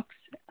with socks.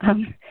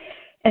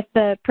 If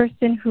the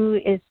person who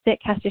is sick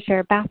has to share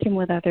a bathroom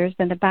with others,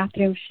 then the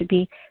bathroom should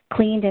be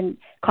cleaned and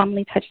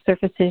commonly touched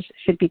surfaces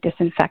should be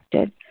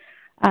disinfected.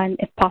 And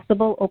if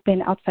possible,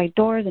 open outside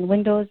doors and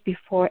windows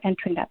before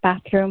entering that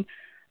bathroom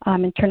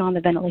and turn on the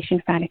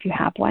ventilation fan if you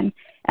have one.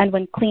 And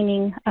when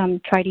cleaning,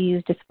 try to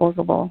use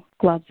disposable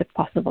gloves if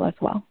possible as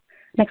well.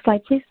 Next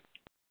slide, please.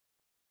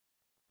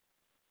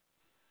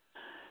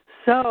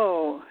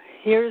 So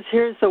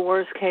here's the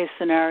worst case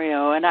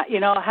scenario. And,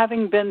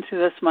 having been through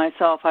this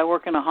myself, I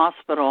work in a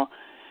hospital.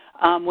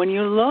 When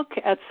you look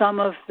at some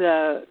of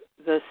the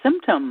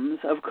symptoms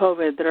of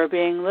COVID that are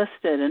being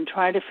listed and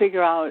try to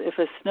figure out if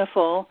a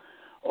sniffle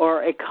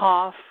or a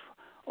cough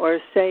or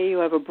say you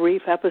have a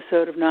brief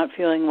episode of not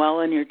feeling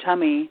well in your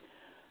tummy,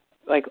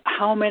 like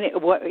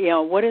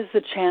what is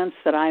the chance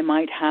that I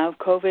might have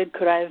COVID?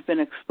 Could I have been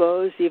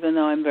exposed even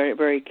though I'm very,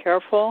 very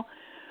careful?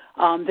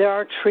 There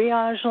are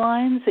triage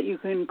lines that you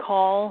can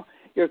call.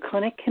 Your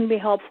clinic can be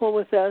helpful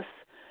with this.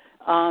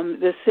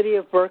 The city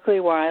of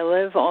Berkeley, where I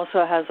live,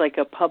 also has like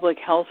a public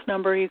health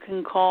number you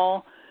can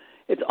call.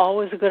 It's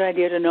always a good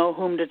idea to know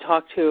whom to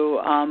talk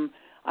to.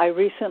 I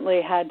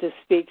recently had to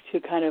speak to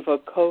kind of a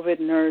COVID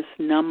nurse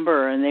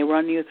number, and they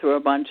run you through a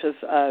bunch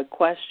of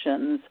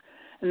questions,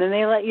 and then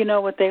they let you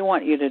know what they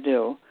want you to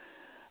do.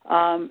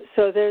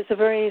 So there's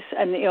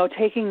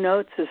taking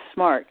notes is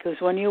smart,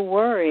 because when you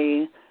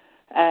worry,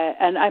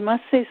 and I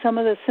must say some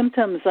of the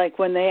symptoms, like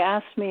when they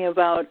asked me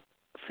about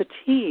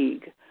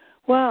fatigue,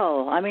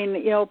 well,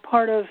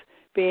 part of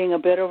being a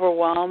bit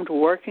overwhelmed,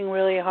 working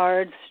really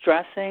hard,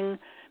 stressing,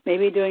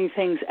 maybe doing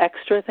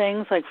extra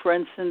things, like for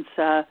instance,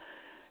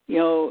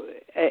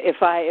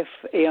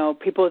 if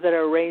people that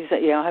are raised,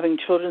 having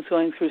children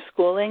going through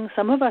schooling,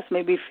 some of us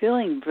may be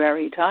feeling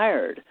very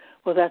tired.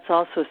 Well, that's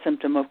also a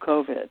symptom of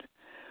COVID,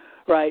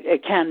 right?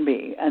 It can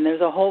be. And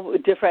there's a whole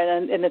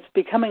different, and it's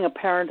becoming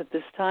apparent at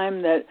this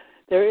time that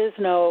there is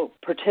no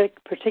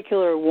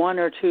particular one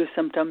or two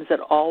symptoms that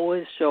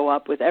always show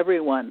up with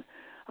everyone.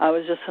 I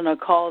was just on a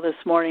call this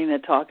morning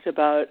that talked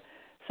about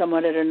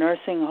someone at a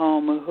nursing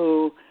home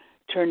who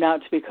turned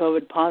out to be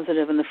COVID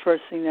positive, and the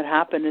first thing that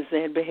happened is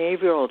they had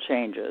behavioral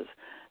changes.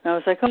 And I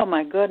was like, oh,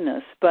 my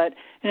goodness. But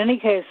in any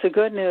case, the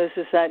good news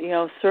is that,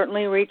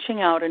 certainly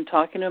reaching out and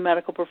talking to a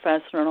medical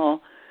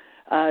professional,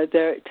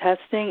 their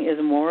testing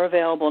is more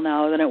available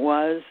now than it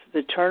was.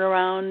 The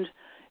turnaround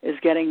is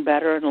getting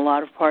better in a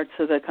lot of parts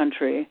of the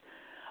country.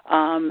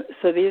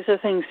 So these are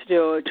things to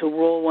do to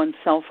rule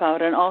oneself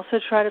out and also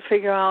try to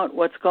figure out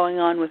what's going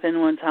on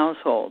within one's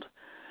household.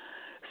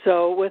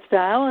 So with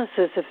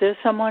dialysis, if there's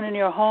someone in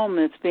your home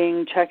that's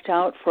being checked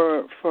out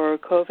for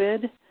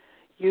COVID,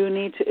 you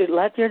need to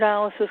let your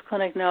dialysis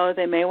clinic know.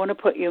 They may want to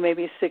put you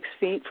maybe 6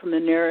 feet from the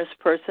nearest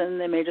person.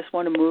 They may just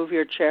want to move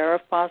your chair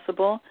if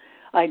possible.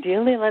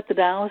 Ideally, let the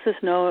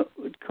dialysis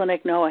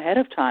clinic know ahead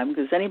of time,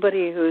 because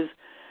anybody who's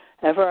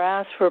ever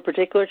asked for a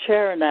particular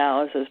chair in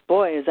dialysis,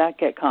 boy, does that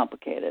get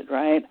complicated,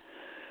 right?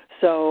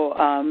 So,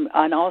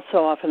 and also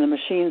often the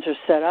machines are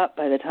set up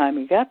by the time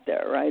you get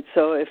there, right?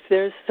 So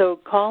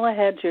call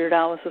ahead to your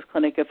dialysis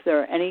clinic if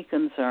there are any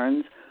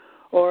concerns,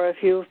 or if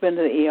you've been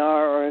to the ER,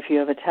 or if you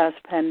have a test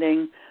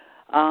pending.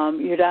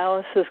 Your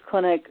dialysis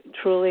clinic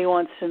truly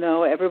wants to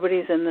know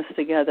everybody's in this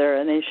together,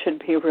 and they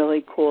should be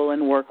really cool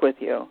and work with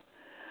you.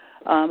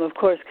 Of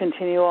course,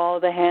 continue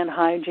all the hand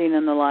hygiene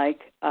and the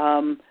like.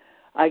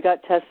 I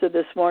got tested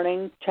this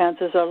morning.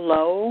 Chances are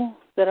low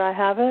that I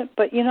have it,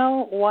 but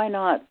why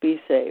not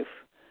be safe,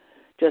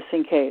 just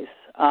in case,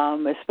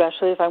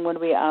 especially if I'm going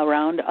to be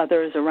around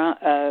others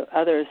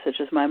such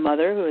as my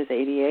mother, who is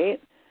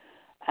 88,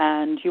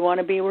 and you want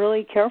to be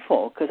really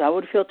careful, because I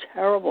would feel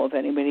terrible if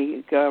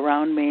anybody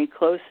around me,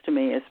 close to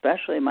me,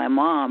 especially my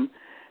mom,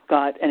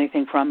 got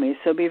anything from me.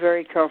 So be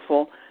very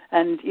careful,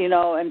 and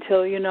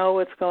until you know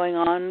what's going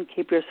on,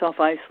 keep yourself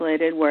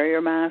isolated, wear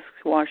your masks,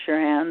 wash your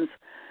hands.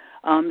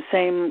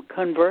 Same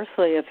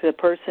conversely, if the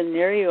person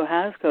near you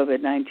has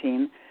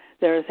COVID-19,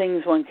 there are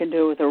things one can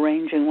do with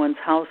arranging one's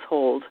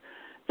household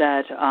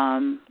that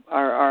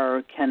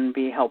can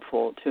be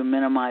helpful to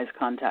minimize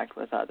contact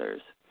with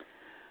others.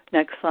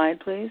 Next slide,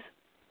 please.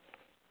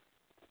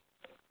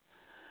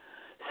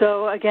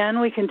 So again,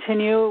 we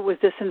continue with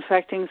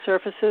disinfecting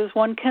surfaces.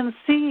 One can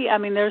see,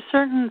 there are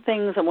certain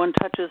things that one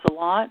touches a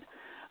lot.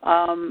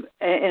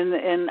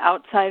 In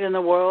outside in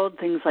the world,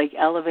 things like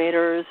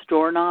elevators,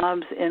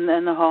 doorknobs in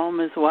the home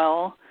as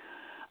well.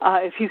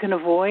 If you can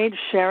avoid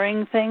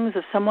sharing things,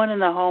 if someone in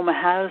the home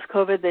has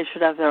COVID, they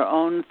should have their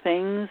own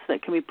things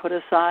that can be put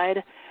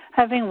aside.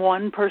 Having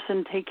one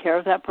person take care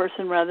of that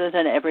person rather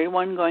than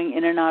everyone going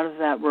in and out of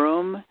that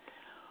room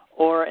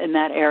or in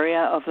that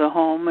area of the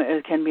home,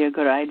 it can be a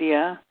good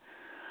idea.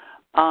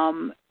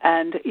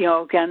 And,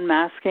 again,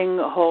 masking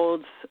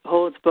holds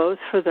both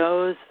for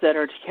those that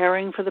are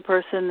caring for the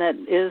person that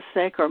is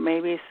sick or may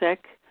be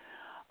sick.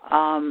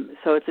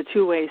 So it's a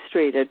two-way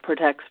street. It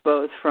protects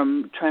both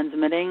from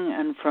transmitting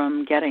and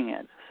from getting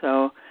it.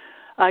 So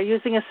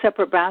using a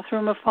separate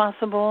bathroom if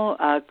possible,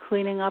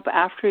 cleaning up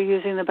after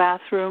using the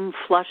bathroom,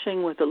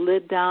 flushing with the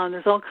lid down.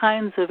 There's all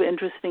kinds of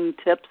interesting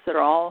tips that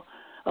are all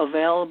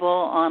available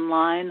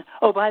online.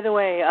 Oh, by the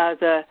way,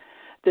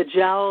 the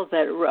gel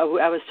that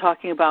I was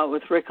talking about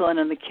with Riquelen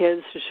and the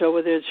kids to show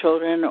with their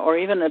children or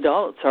even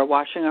adults are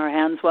washing our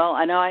hands well.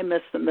 I know I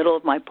miss the middle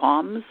of my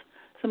palms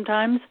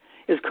sometimes.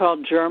 Is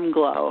called Germ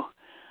Glow.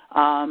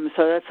 So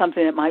that's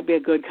something that might be a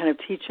good kind of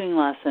teaching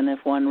lesson if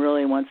one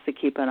really wants to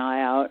keep an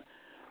eye out,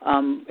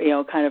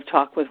 kind of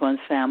talk with one's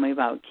family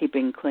about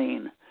keeping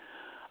clean.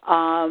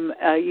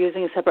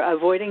 Using a separate,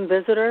 avoiding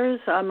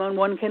visitors. When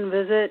one can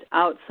visit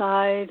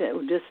outside,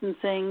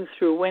 distancing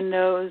through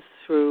windows,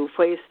 through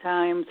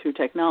FaceTime, through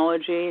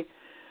technology,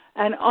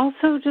 and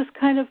also just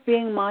kind of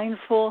being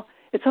mindful.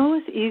 It's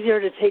always easier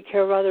to take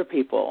care of other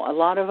people. A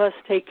lot of us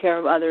take care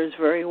of others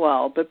very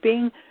well, but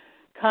being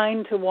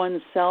kind to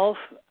oneself,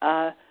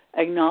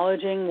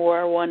 acknowledging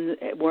where one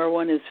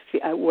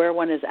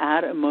is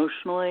at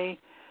emotionally,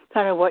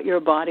 kind of what your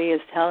body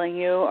is telling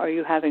you. Are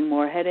you having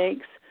more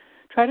headaches?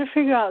 Try to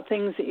figure out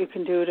things that you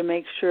can do to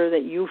make sure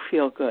that you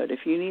feel good. If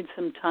you need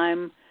some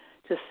time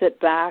to sit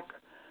back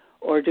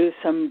or do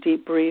some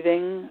deep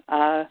breathing,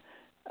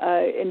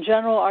 in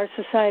general, our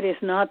society is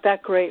not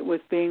that great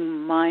with being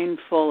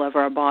mindful of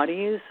our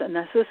bodies, and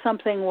this is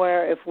something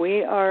where if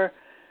we are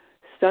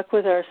stuck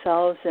with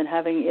ourselves and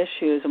having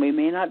issues, and we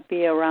may not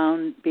be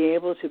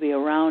able to be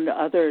around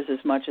others as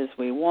much as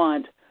we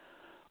want,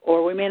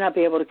 or we may not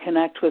be able to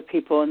connect with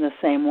people in the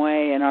same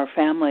way in our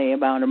family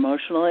about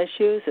emotional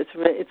issues.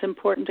 It's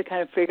important to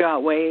kind of figure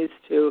out ways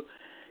to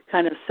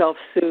kind of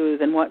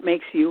self-soothe and what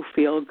makes you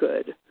feel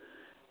good,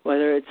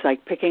 whether it's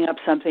like picking up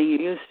something you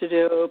used to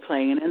do,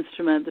 playing an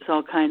instrument. There's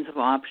all kinds of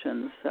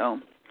options. So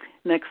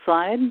next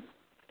slide.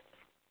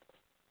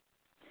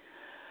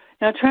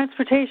 Now,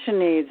 transportation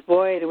needs.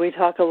 Boy, do we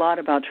talk a lot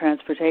about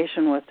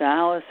transportation with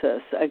dialysis.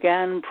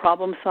 Again,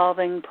 problem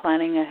solving,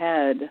 planning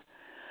ahead.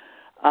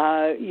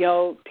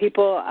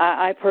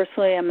 I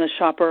personally am the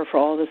shopper for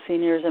all the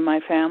seniors in my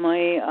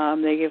family.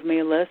 They give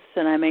me lists,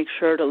 and I make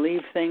sure to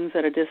leave things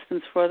at a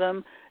distance for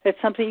them. It's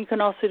something you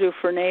can also do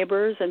for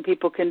neighbors and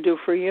people can do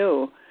for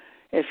you.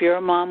 If you're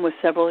a mom with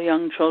several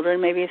young children,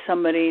 maybe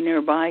somebody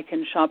nearby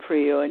can shop for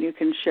you, and you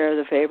can share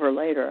the favor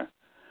later.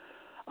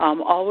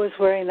 Always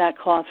wearing that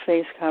cloth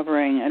face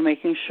covering and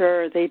making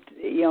sure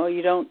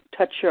you don't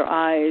touch your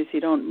eyes, you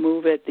don't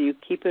move it, that you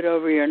keep it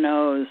over your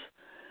nose.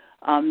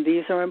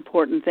 These are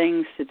important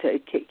things to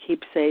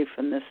keep safe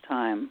in this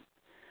time.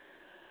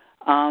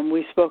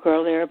 We spoke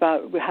earlier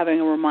about having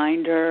a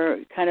reminder,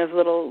 kind of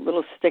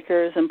little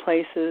stickers in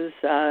places.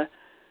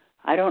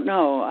 I don't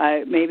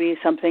know, maybe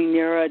something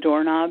near a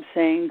doorknob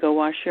saying, go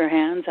wash your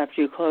hands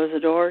after you close the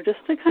door, just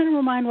to kind of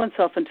remind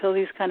oneself until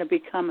these kind of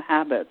become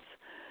habits.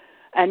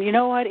 And you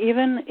know what?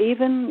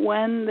 Even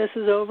when this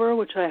is over,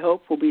 which I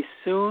hope will be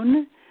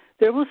soon,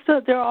 there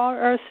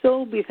are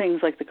still be things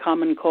like the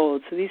common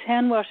cold. So these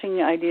hand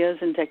washing ideas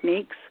and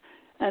techniques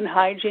and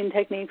hygiene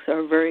techniques are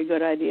a very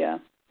good idea.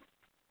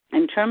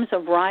 In terms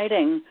of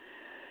riding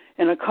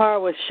in a car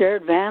with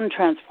shared van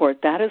transport,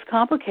 that is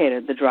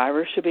complicated. The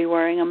driver should be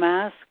wearing a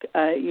mask.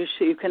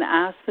 You can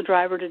ask the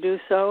driver to do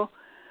so,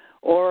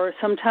 or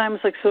sometimes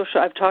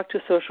I've talked to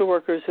social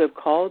workers who have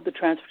called the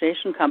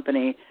transportation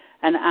company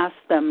and ask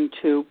them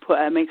to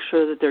make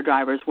sure that their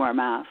drivers wear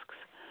masks.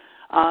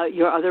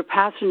 Your other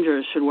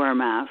passengers should wear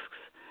masks.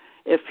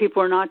 If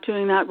people are not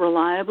doing that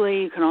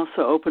reliably, you can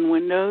also open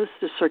windows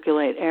to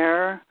circulate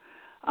air.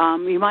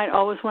 You might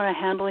always want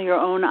to handle your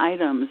own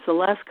items. The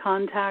less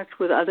contact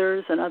with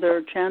others and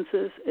other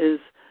chances is,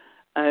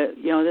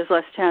 there's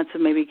less chance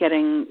of maybe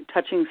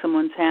touching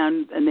someone's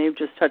hand and they've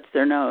just touched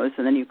their nose,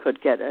 and then you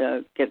could get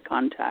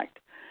contact.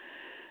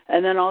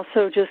 And then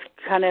also just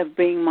kind of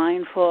being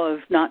mindful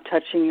of not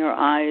touching your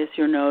eyes,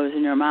 your nose,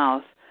 and your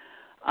mouth.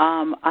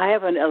 I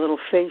have a little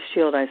face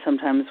shield I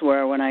sometimes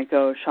wear when I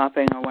go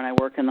shopping or when I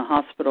work in the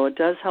hospital. It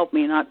does help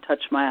me not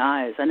touch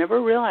my eyes. I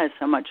never realized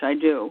how much I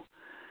do.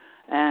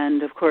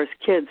 And, of course,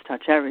 kids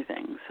touch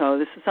everything. So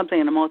this is something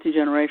in a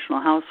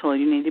multi-generational household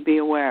you need to be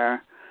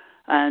aware.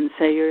 And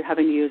say you're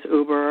having to use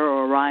Uber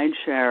or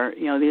rideshare,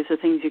 these are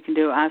things you can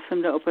do. Ask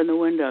them to open the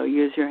window.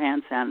 Use your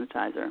hand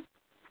sanitizer.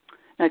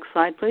 Next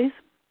slide, please.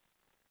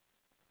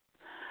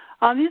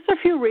 These are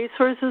a few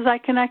resources I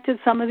connected.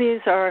 Some of these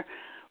are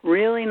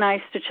really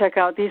nice to check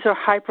out. These are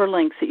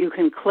hyperlinks that you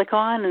can click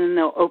on, and then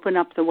they'll open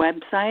up the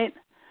website.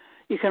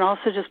 You can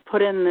also just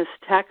put in this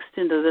text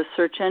into the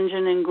search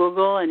engine in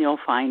Google, and you'll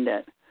find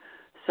it.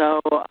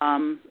 So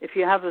if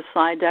you have the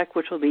slide deck,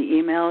 which will be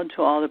emailed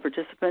to all the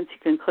participants, you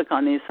can click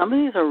on these. Some of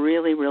these are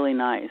really, really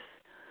nice.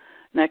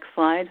 Next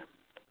slide.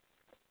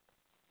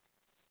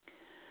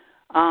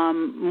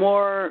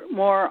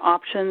 More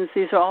options.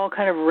 These are all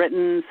kind of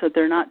written so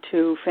they're not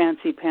too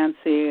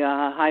fancy-pantsy,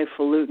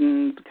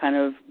 highfalutin, kind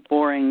of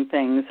boring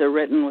things. They're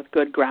written with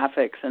good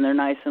graphics, and they're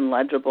nice and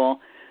legible.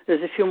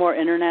 There's a few more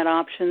internet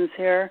options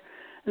here,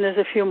 and there's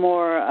a few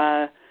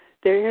more.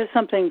 Here's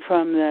something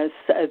from the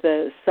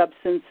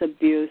Substance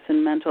Abuse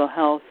and Mental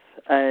Health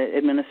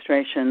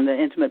Administration, the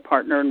Intimate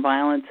Partner in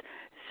Violence.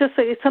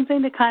 It's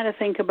something to kind of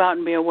think about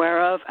and be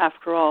aware of.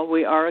 After all,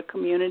 we are a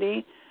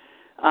community.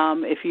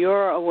 If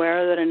you're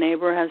aware that a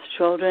neighbor has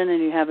children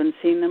and you haven't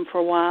seen them for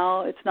a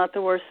while, it's not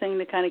the worst thing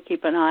to kind of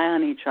keep an eye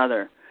on each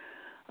other.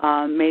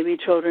 Maybe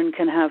children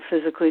can have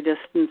physically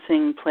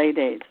distancing play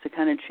dates to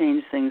kind of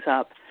change things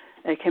up.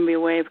 It can be a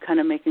way of kind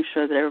of making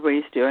sure that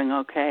everybody's doing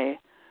okay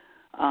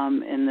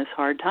in this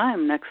hard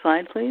time. Next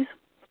slide, please.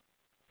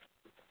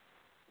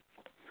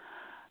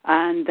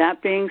 And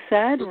that being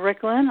said,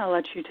 Riquelen, I'll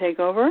let you take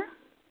over.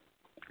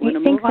 We're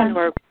going to move on to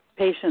our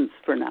patients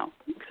for now.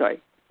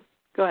 Sorry.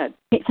 Go ahead.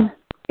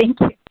 Thank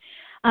you.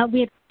 We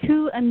have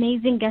two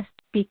amazing guest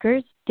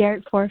speakers,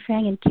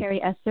 Forfang and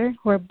Kari Esser,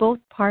 who are both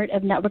part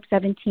of Network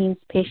 17's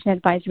Patient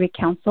Advisory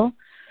Council.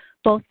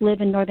 Both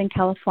live in Northern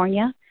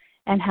California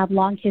and have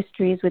long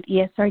histories with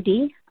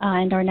ESRD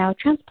and are now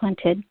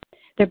transplanted.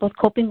 They're both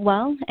coping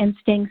well and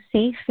staying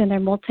safe in their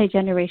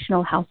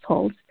multi-generational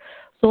households.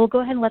 So we'll go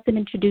ahead and let them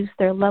introduce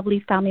their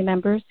lovely family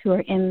members who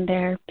are in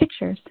their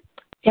pictures.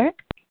 Derek?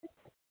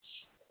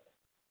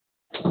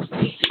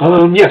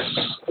 Yes.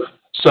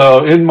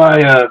 So in my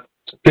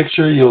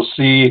picture, you'll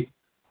see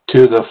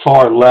to the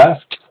far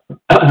left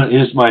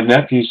is my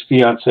nephew's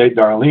fiancée,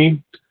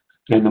 Darlene,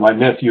 and my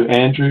nephew,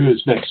 Andrew,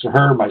 is next to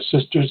her. My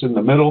sister's in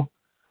the middle.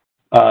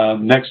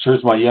 Next to her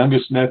is my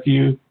youngest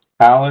nephew,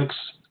 Alex,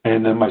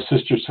 and then my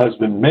sister's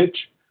husband, Mitch.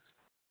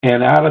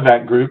 And out of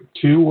that group,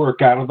 two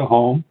work out of the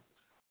home.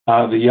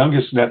 The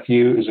youngest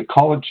nephew is a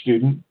college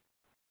student,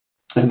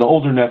 and the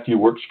older nephew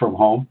works from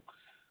home.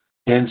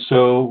 And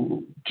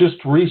so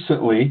just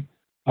recently,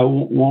 I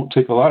won't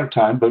take a lot of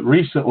time, but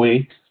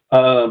recently,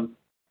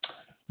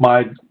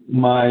 my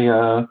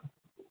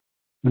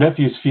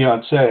nephew's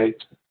fiancée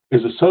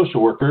is a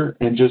social worker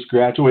and just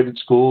graduated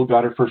school,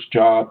 got her first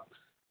job,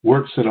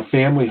 works in a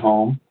family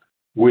home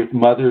with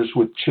mothers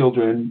with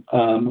children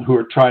who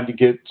are trying to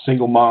get,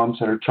 single moms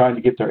that are trying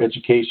to get their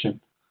education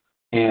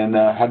and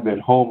have been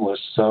homeless.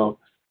 So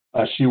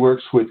she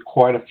works with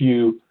quite a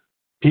few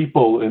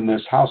people in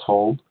this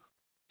household.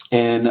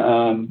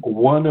 And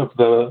one of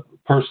the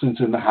persons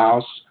in the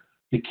house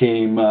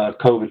became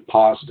COVID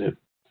positive.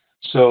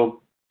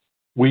 So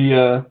we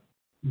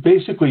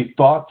basically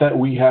thought that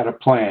we had a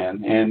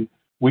plan, and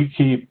we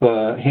keep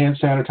hand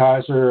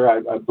sanitizer,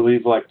 I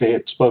believe like they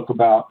had spoke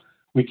about.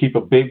 We keep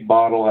a big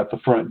bottle at the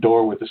front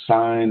door with a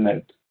sign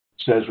that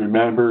says,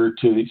 remember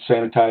to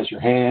sanitize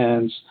your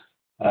hands.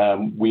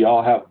 We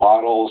all have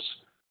bottles,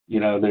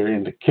 they're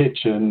in the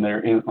kitchen,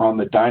 they're on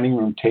the dining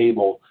room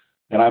table.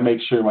 And I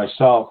make sure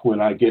myself when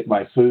I get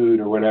my food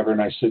or whatever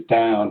and I sit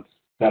down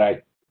that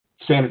I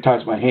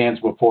sanitize my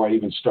hands before I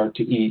even start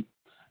to eat.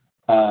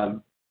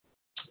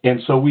 And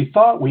so we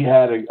thought we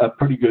had a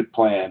pretty good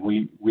plan.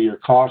 We are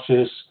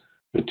cautious.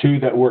 The two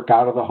that work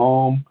out of the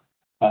home,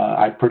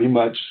 I pretty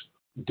much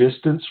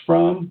distance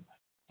from,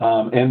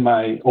 and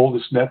my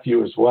oldest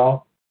nephew as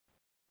well.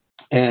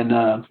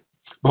 And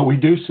but we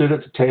do sit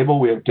at the table.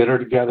 We have dinner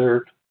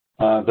together.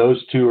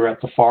 Those two are at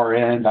the far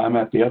end. I'm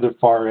at the other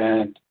far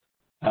end.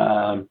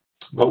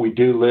 But we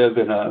do live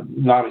in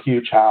not a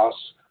huge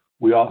house.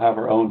 We all have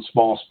our own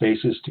small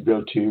spaces to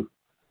go to.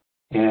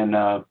 And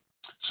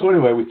so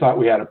anyway, we thought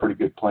we had a pretty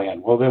good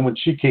plan. Well, then when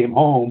she came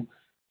home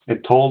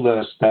and told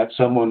us that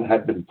someone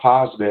had been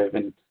positive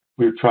and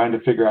we were trying to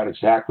figure out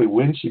exactly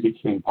when she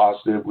became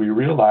positive, we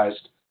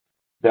realized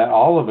that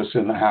all of us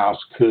in the house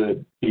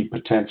could be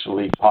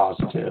potentially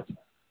positive.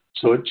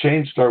 So it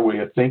changed our way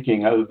of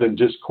thinking. Other than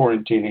just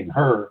quarantining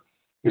her,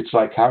 it's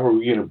like, how are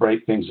we going to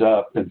break things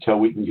up until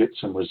we can get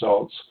some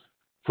results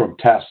from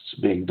tests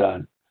being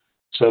done?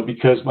 So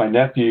because my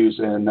nephews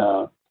and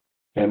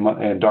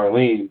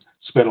Darlene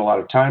spent a lot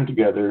of time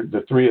together,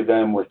 the three of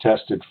them were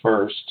tested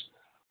first.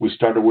 We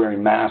started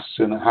wearing masks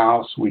in the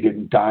house. We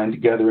didn't dine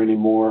together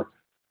anymore.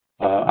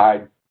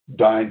 I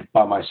dined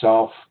by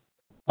myself.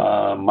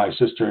 My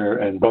sister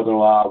and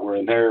brother-in-law were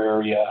in their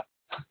area.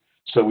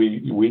 So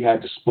we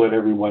had to split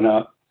everyone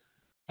up.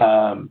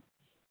 And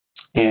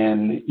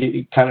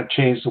it kind of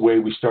changed the way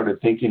we started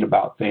thinking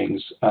about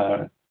things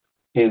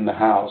in the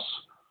house.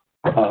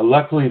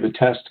 Luckily, the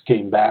test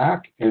came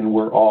back and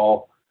we're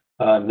all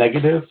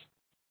negative.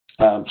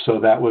 So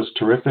that was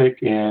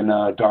terrific. And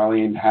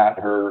Darlene had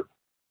her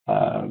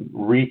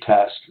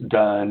retest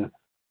done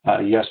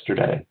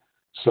yesterday.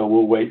 So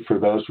we'll wait for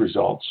those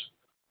results.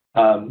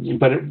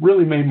 But it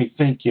really made me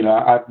think,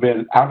 I've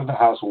been out of the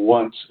house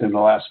once in the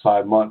last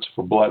 5 months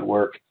for blood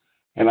work.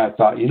 And I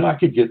thought, I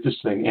could get this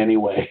thing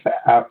anyway.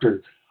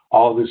 After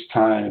all this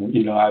time,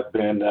 I've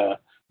been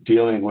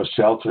dealing with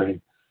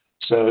sheltering.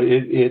 So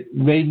it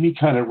made me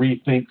kind of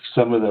rethink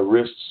some of the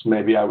risks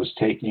maybe I was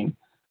taking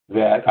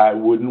that I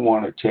wouldn't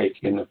want to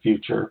take in the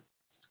future.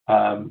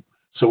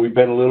 So we've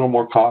been a little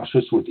more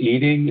cautious with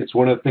eating. It's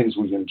one of the things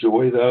we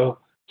enjoy, though.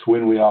 It's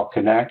when we all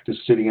connect, is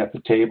sitting at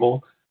the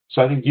table.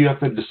 So I think you have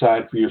to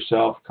decide for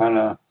yourself kind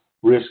of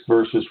risk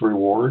versus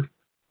reward.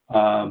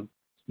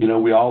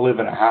 We all live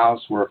in a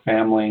house. We're a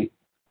family.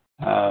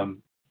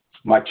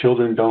 My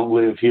children don't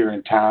live here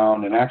in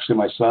town. And actually,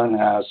 my son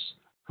has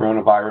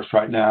coronavirus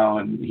right now,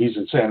 and he's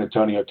in San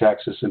Antonio,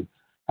 Texas, and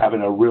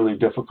having a really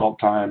difficult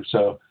time.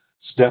 So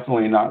it's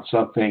definitely not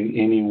something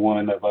any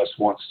one of us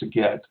wants to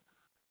get.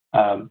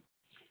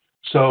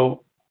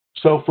 So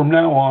from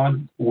now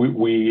on,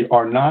 we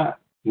are not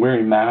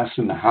wearing masks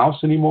in the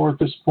house anymore at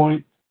this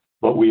point,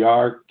 but we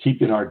are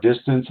keeping our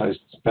distance. I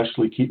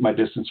especially keep my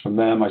distance from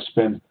them. I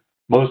spend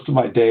most of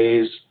my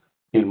days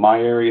in my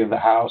area of the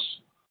house,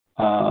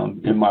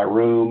 in my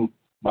room,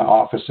 my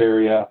office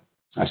area.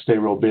 I stay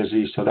real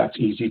busy, so that's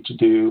easy to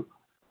do.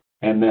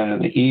 And then in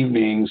the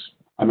evenings,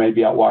 I may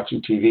be out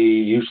watching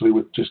TV, usually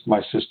with just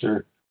my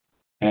sister,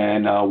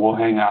 and we'll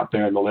hang out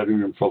there in the living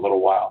room for a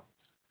little while.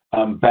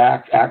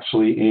 Back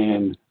actually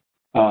in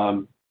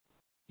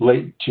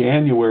late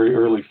January,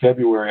 early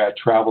February, I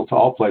traveled to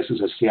all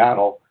places at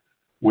Seattle,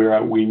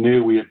 where we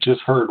knew we had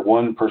just heard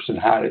one person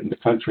had it in the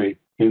country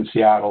in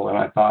Seattle. And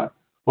I thought,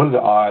 what are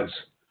the odds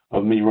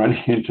of me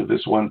running into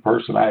this one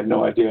person? I had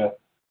no idea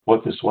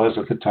what this was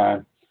at the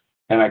time.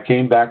 And I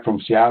came back from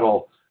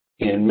Seattle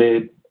in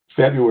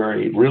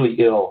mid-February, really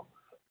ill,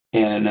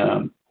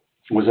 and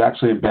was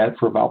actually in bed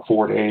for about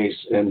 4 days.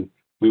 And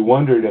we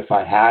wondered if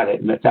I had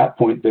it. And at that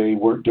point, they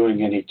weren't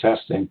doing any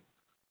testing.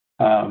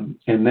 And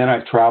then I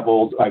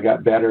traveled, I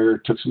got better,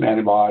 took some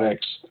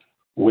antibiotics,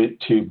 went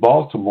to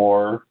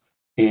Baltimore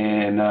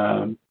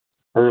in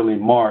early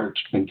March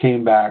and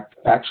came back.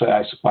 Actually,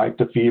 I spiked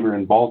a fever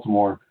in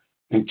Baltimore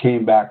and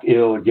came back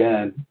ill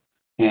again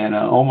and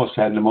almost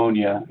had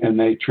pneumonia. And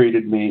they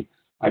treated me.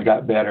 I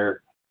got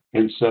better.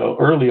 And so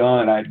early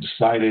on, I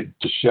decided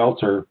to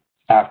shelter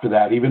after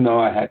that. Even though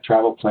I had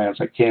travel plans,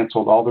 I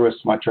canceled all the rest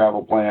of my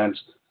travel plans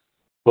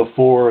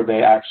before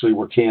they actually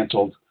were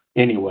canceled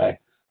anyway.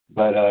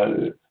 But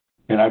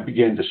and I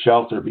began to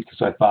shelter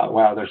because I thought,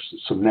 wow, there's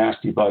some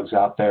nasty bugs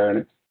out there.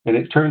 And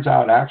it turns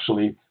out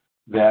actually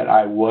that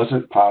I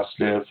wasn't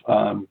positive.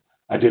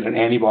 I did an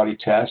antibody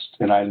test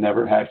and I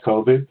never had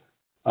COVID.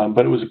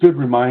 But it was a good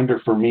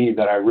reminder for me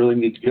that I really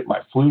need to get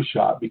my flu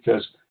shot,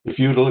 because if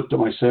you had looked at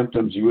my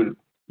symptoms, you would,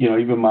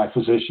 even my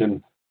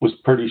physician was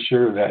pretty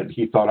sure that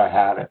he thought I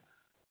had it.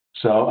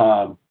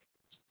 So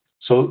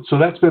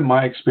that's been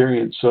my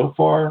experience so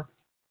far.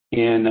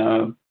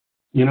 And,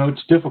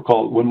 it's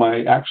difficult. When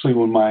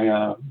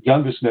my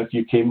youngest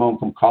nephew came home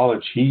from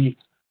college, he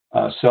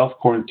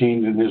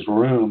self-quarantined in his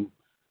room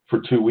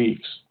for 2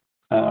 weeks.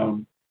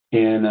 And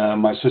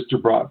my sister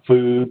brought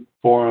food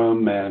for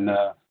him,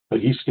 but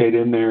he stayed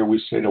in there. We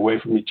stayed away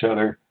from each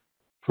other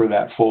for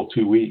that full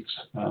 2 weeks.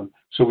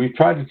 So we've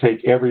tried to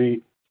take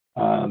every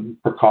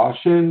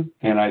precaution,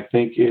 and I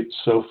think it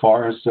so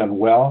far has done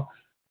well.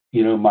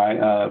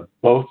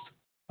 Both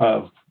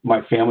of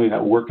my family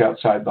that work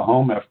outside the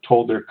home have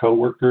told their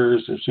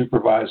coworkers, their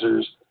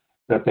supervisors,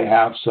 that they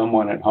have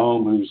someone at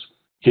home who's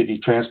kidney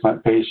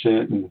transplant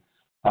patient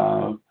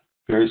and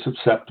very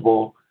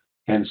susceptible.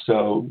 And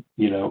so,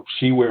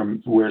 she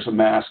wears a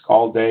mask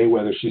all day,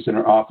 whether she's in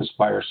her office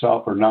by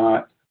herself or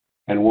not,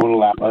 and won't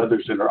allow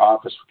others in her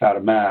office without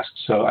a mask.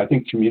 So I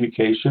think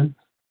communication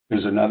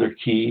is another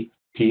key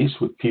piece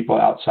with people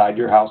outside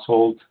your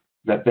household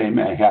that they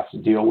may have to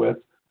deal with.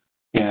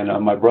 And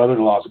my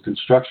brother-in-law is a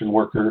construction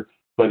worker,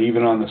 but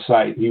even on the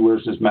site, he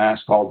wears his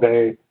mask all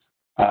day.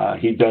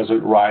 He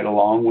doesn't ride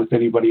along with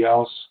anybody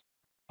else.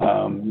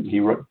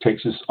 He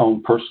takes his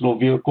own personal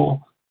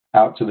vehicle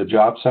out to the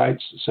job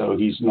sites, so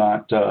he's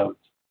not,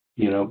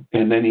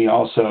 and then he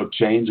also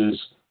changes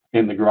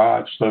in the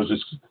garage, throws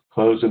his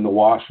clothes in the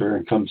washer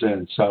and comes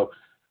in. So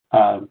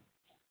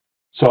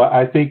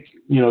I think,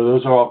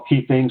 those are all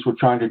key things we're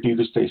trying to do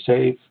to stay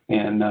safe.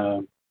 And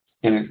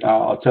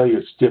I'll tell you,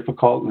 it's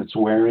difficult and it's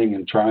wearing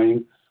and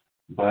trying,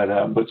 but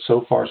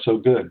so far so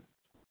good.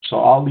 So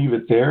I'll leave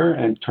it there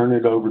and turn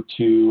it over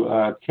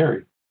to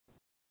Kari.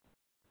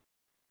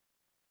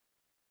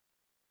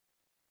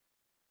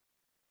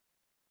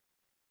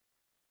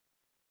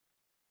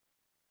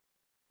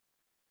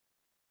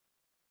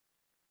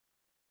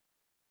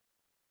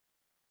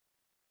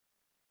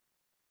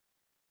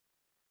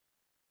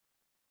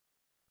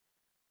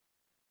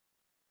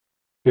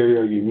 Kari,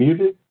 are you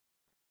muted?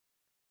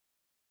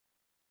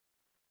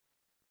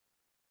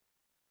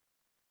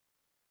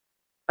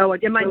 Oh,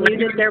 am I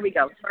muted? There we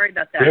go. Sorry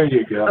about that. There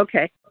you go.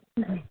 Okay.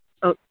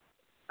 Oh,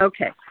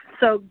 okay.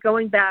 So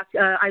going back,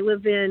 I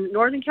live in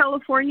Northern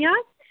California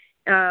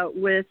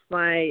with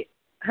my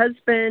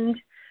husband.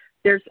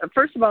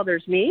 First of all,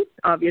 there's me,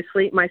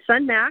 obviously, my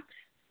son, Max,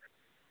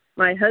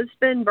 my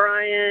husband,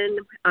 Brian,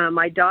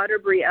 my daughter,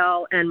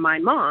 Brielle, and my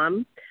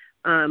mom.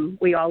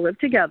 We all live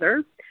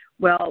together.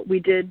 Well, we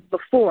did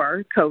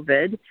before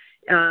COVID,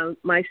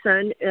 My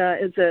son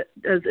is an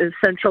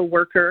essential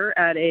worker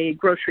at a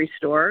grocery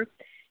store,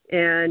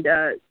 and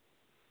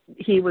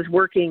he was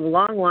working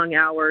long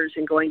hours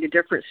and going to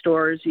different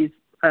stores. He's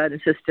an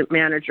assistant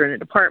manager in a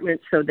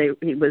department, so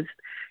he was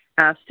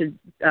asked to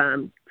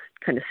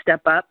kind of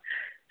step up.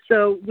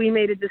 So we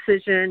made a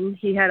decision.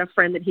 He had a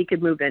friend that he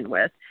could move in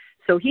with.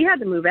 So he had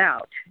to move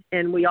out,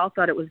 and we all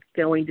thought it was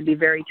going to be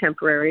very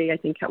temporary. I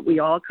think we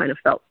all kind of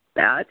felt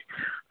that.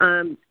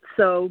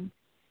 So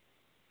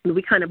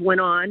we kind of went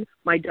on.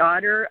 My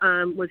daughter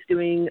was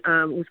going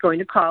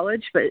to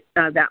college, but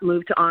that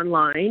moved to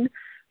online.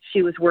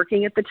 She was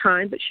working at the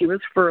time, but she was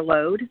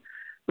furloughed.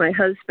 My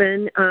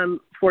husband,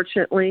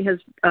 fortunately, has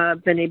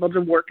been able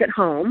to work at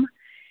home.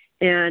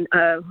 And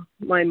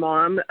my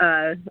mom,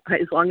 as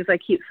long as I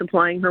keep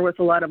supplying her with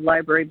a lot of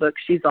library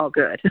books, she's all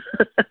good.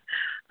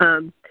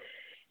 And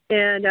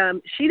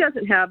she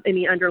doesn't have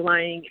any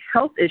underlying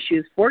health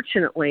issues,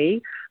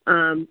 fortunately,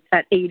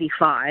 at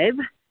 85.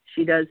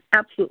 She does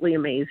absolutely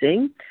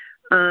amazing.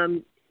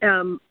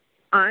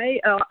 I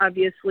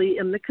obviously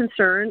am the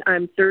concern.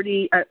 I'm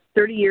 30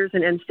 years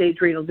in end-stage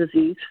renal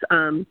disease,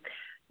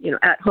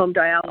 at-home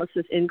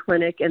dialysis in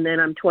clinic, and then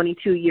I'm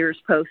 22 years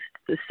post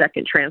the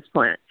second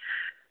transplant.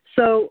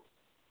 So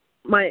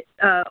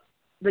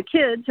the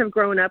kids have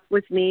grown up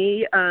with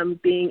me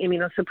being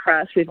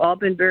immunosuppressed. We've all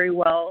been very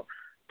well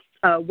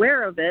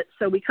aware of it,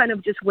 so we kind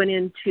of just went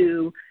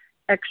into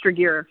extra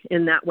gear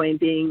in that way,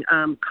 being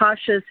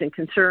cautious and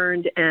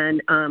concerned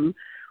and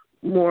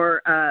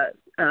more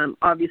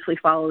obviously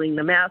following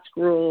the mask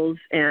rules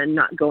and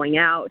not going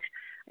out.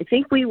 I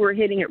think we were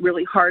hitting it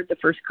really hard the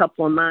first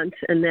couple of months,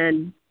 and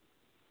then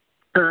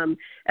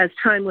as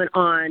time went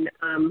on,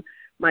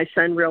 my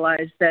son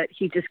realized that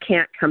he just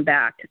can't come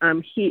back.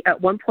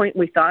 At one point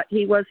we thought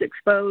he was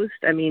exposed.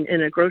 I mean,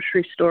 in a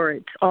grocery store,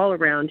 it's all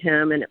around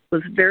him, and it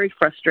was very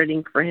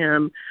frustrating for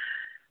him.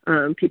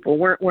 People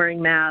weren't wearing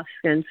masks,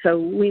 and so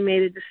we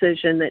made a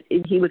decision that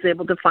he was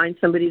able to find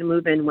somebody to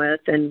move in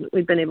with, and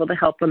we've been able to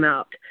help him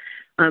out.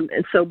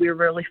 And so we were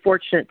really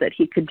fortunate that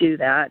he could do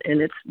that,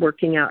 and it's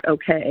working out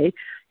okay.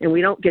 And we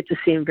don't get to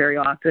see him very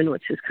often,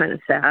 which is kind of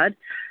sad.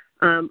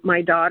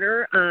 My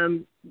daughter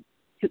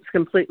it's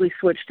completely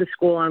switched to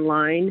school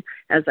online,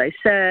 as I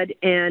said,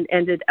 and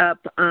ended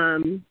up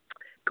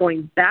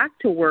going back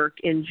to work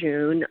in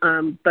June.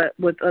 But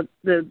with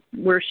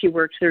where she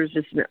works, there's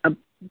just an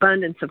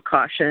abundance of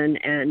caution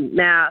and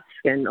masks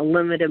and a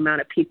limited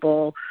amount of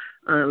people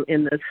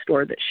in the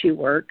store that she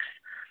works.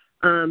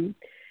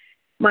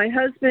 My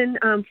husband,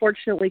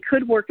 fortunately,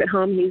 could work at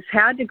home. He's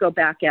had to go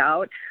back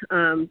out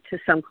to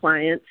some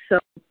clients,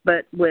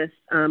 but with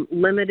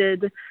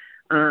limited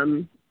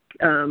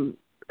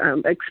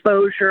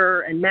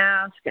exposure and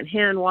mask and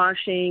hand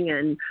washing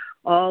and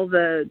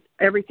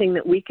everything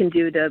that we can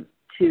do to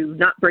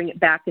not bring it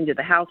back into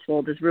the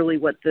household is really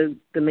what the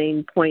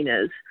main point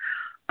is.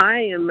 I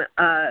am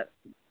a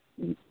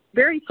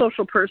very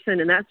social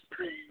person, and that's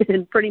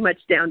been pretty much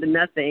down to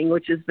nothing,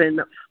 which has been,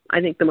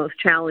 I think, the most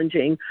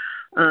challenging.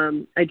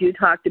 I do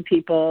talk to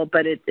people,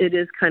 but it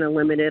is kind of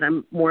limited.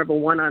 I'm more of a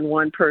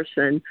one-on-one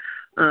person.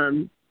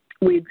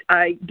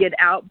 I get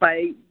out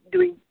by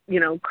doing,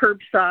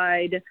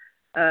 curbside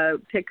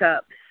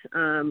pickups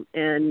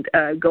and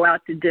go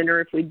out to dinner.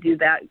 If we do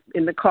that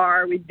in the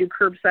car, we do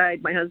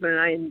curbside, my husband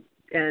and I,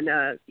 and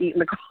eat in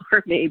the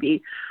car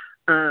maybe.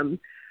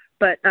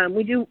 But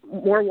we do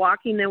more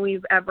walking than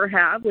we've ever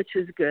have, which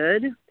is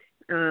good.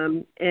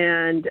 But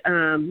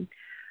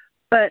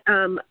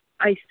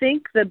I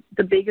think the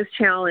biggest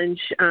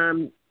challenge,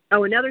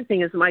 another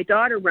thing is my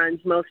daughter runs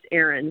most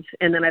errands,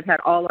 and then I've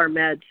had all our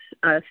meds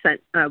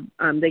sent,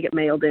 they get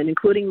mailed in,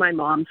 including my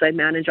mom's. I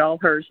manage all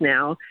hers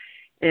now.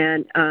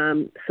 And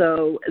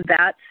so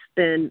that's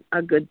been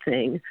a good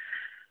thing.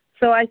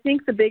 So I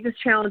think the biggest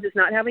challenge is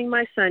not having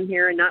my son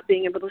here and not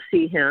being able to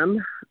see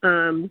him.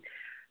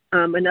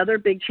 Another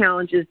big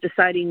challenge is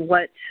deciding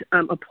what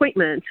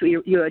appointments.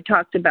 You had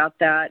talked about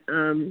that,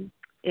 Anne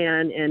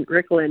and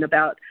Riquelen,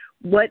 about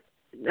what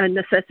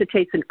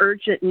necessitates an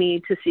urgent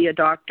need to see a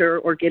doctor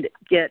or get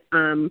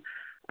my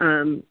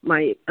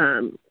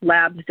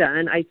labs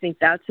done. I think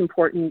that's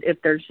important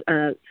if there's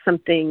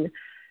something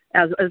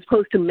as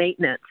opposed to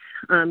maintenance.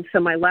 So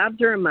my labs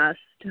are a must.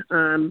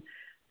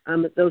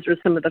 Those are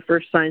some of the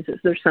first signs that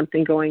there's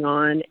something going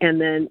on.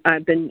 And then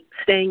I've been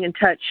staying in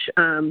touch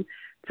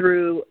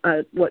through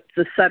what's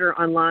the Sutter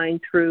online,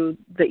 through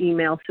the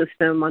email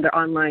system, on the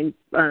online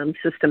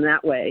system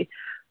that way.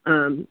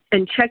 And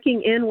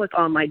checking in with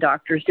all my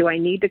doctors. Do I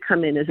need to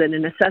come in? Is it a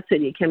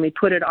necessity? Can we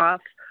put it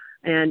off?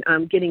 And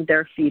getting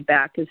their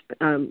feedback has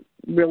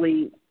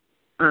really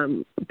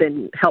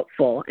been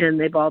helpful, and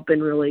they've all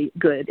been really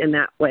good in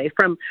that way.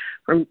 From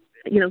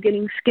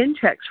getting skin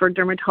checks for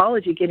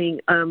dermatology, getting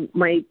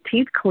my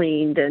teeth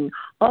cleaned, and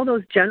all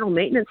those general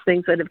maintenance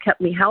things that have kept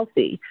me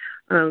healthy,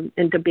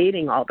 and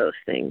debating all those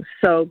things.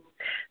 So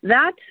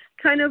that's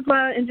kind of,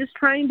 and just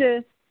trying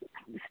to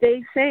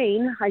stay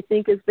sane, I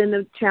think, has been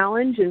the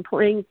challenge, and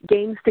playing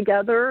games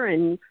together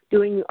and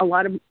doing a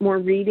lot of more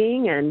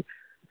reading and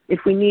if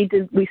we need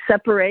to, we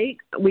separate.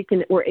 We're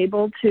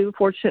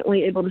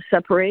fortunately able to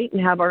separate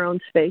and have our own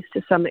space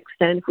to some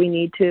extent if we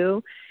need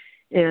to,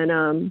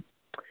 and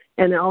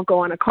then I'll go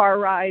on a car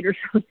ride or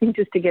something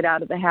just to get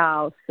out of the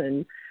house.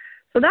 And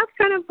so that's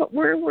kind of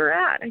where we're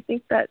at. I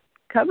think that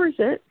covers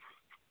it.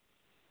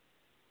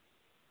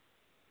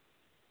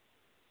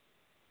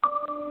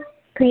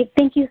 Great.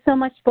 Thank you so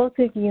much, both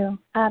of you.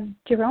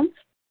 Jerome?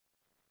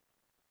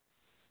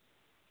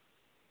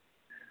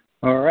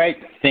 All right.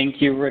 Thank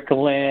you,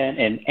 Riquelen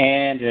and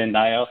Anne. And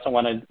I also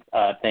want to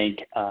thank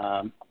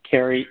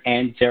Kari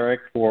and Derek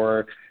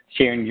for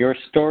sharing your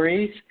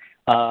stories.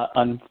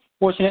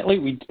 Unfortunately,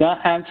 we do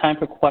not have time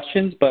for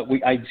questions, but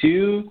I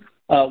do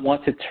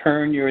want to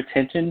turn your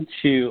attention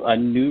to a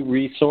new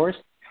resource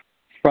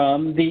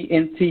from the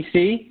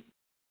NCC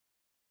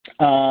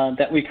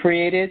that we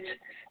created.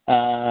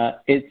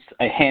 It's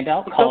a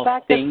handout called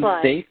Staying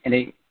Safe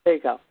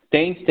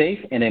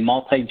in a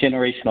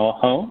Multi-Generational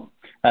Home.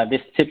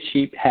 This tip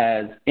sheet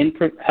has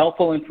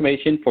helpful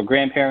information for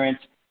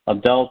grandparents,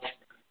 adults,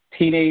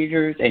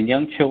 teenagers, and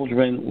young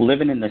children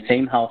living in the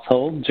same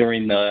household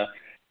during the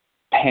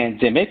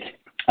pandemic.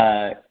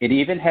 It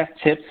even has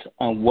tips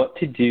on what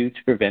to do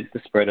to prevent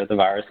the spread of the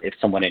virus if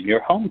someone in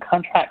your home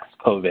contracts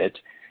COVID.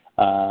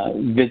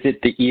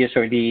 Visit the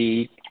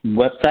ESRD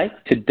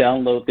website to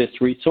download this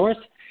resource,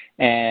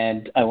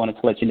 and I wanted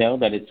to let you know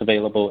that it's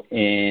available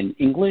in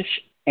English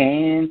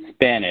and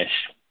Spanish.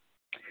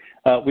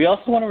 We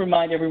also want to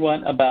remind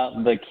everyone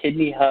about the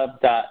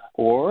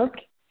kidneyhub.org.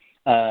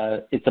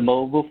 It's a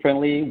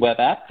mobile-friendly web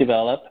app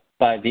developed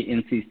by the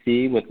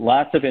NCC with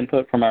lots of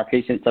input from our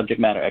patient subject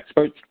matter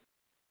experts.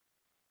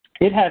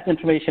 It has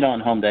information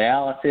on home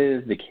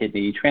dialysis, the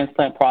kidney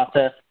transplant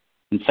process,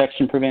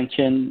 infection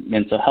prevention,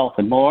 mental health,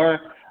 and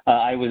more.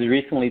 I was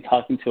recently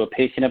talking to a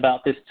patient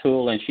about this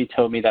tool, and she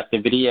told me that the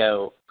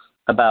video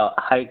about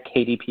high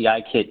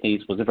KDPI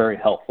kidneys was very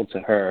helpful to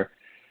her.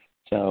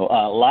 So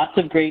lots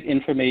of great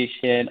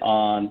information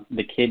on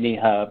the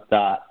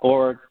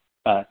kidneyhub.org.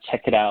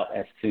 Check it out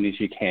as soon as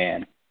you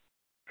can.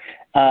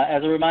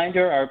 As a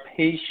reminder, our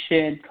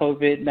patient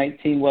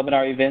COVID-19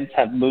 webinar events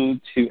have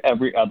moved to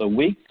every other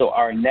week. So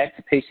our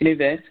next patient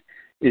event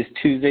is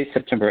Tuesday,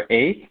 September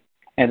 8th,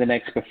 and the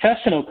next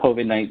professional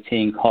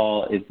COVID-19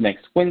 call is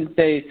next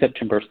Wednesday,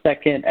 September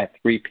 2nd at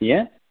 3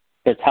 p.m.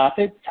 The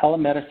topic,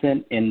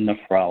 telemedicine in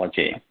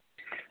nephrology.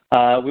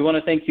 We want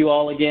to thank you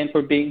all again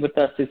for being with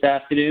us this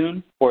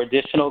afternoon. For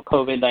additional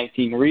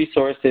COVID-19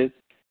 resources,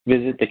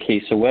 visit the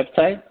CASER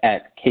website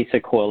at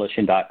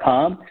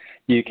casercoalition.com.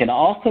 You can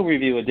also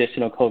review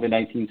additional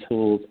COVID-19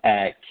 tools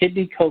at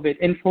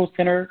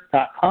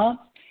kidneycovidinfocenter.com.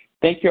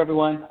 Thank you,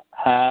 everyone.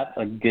 Have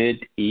a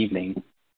good evening.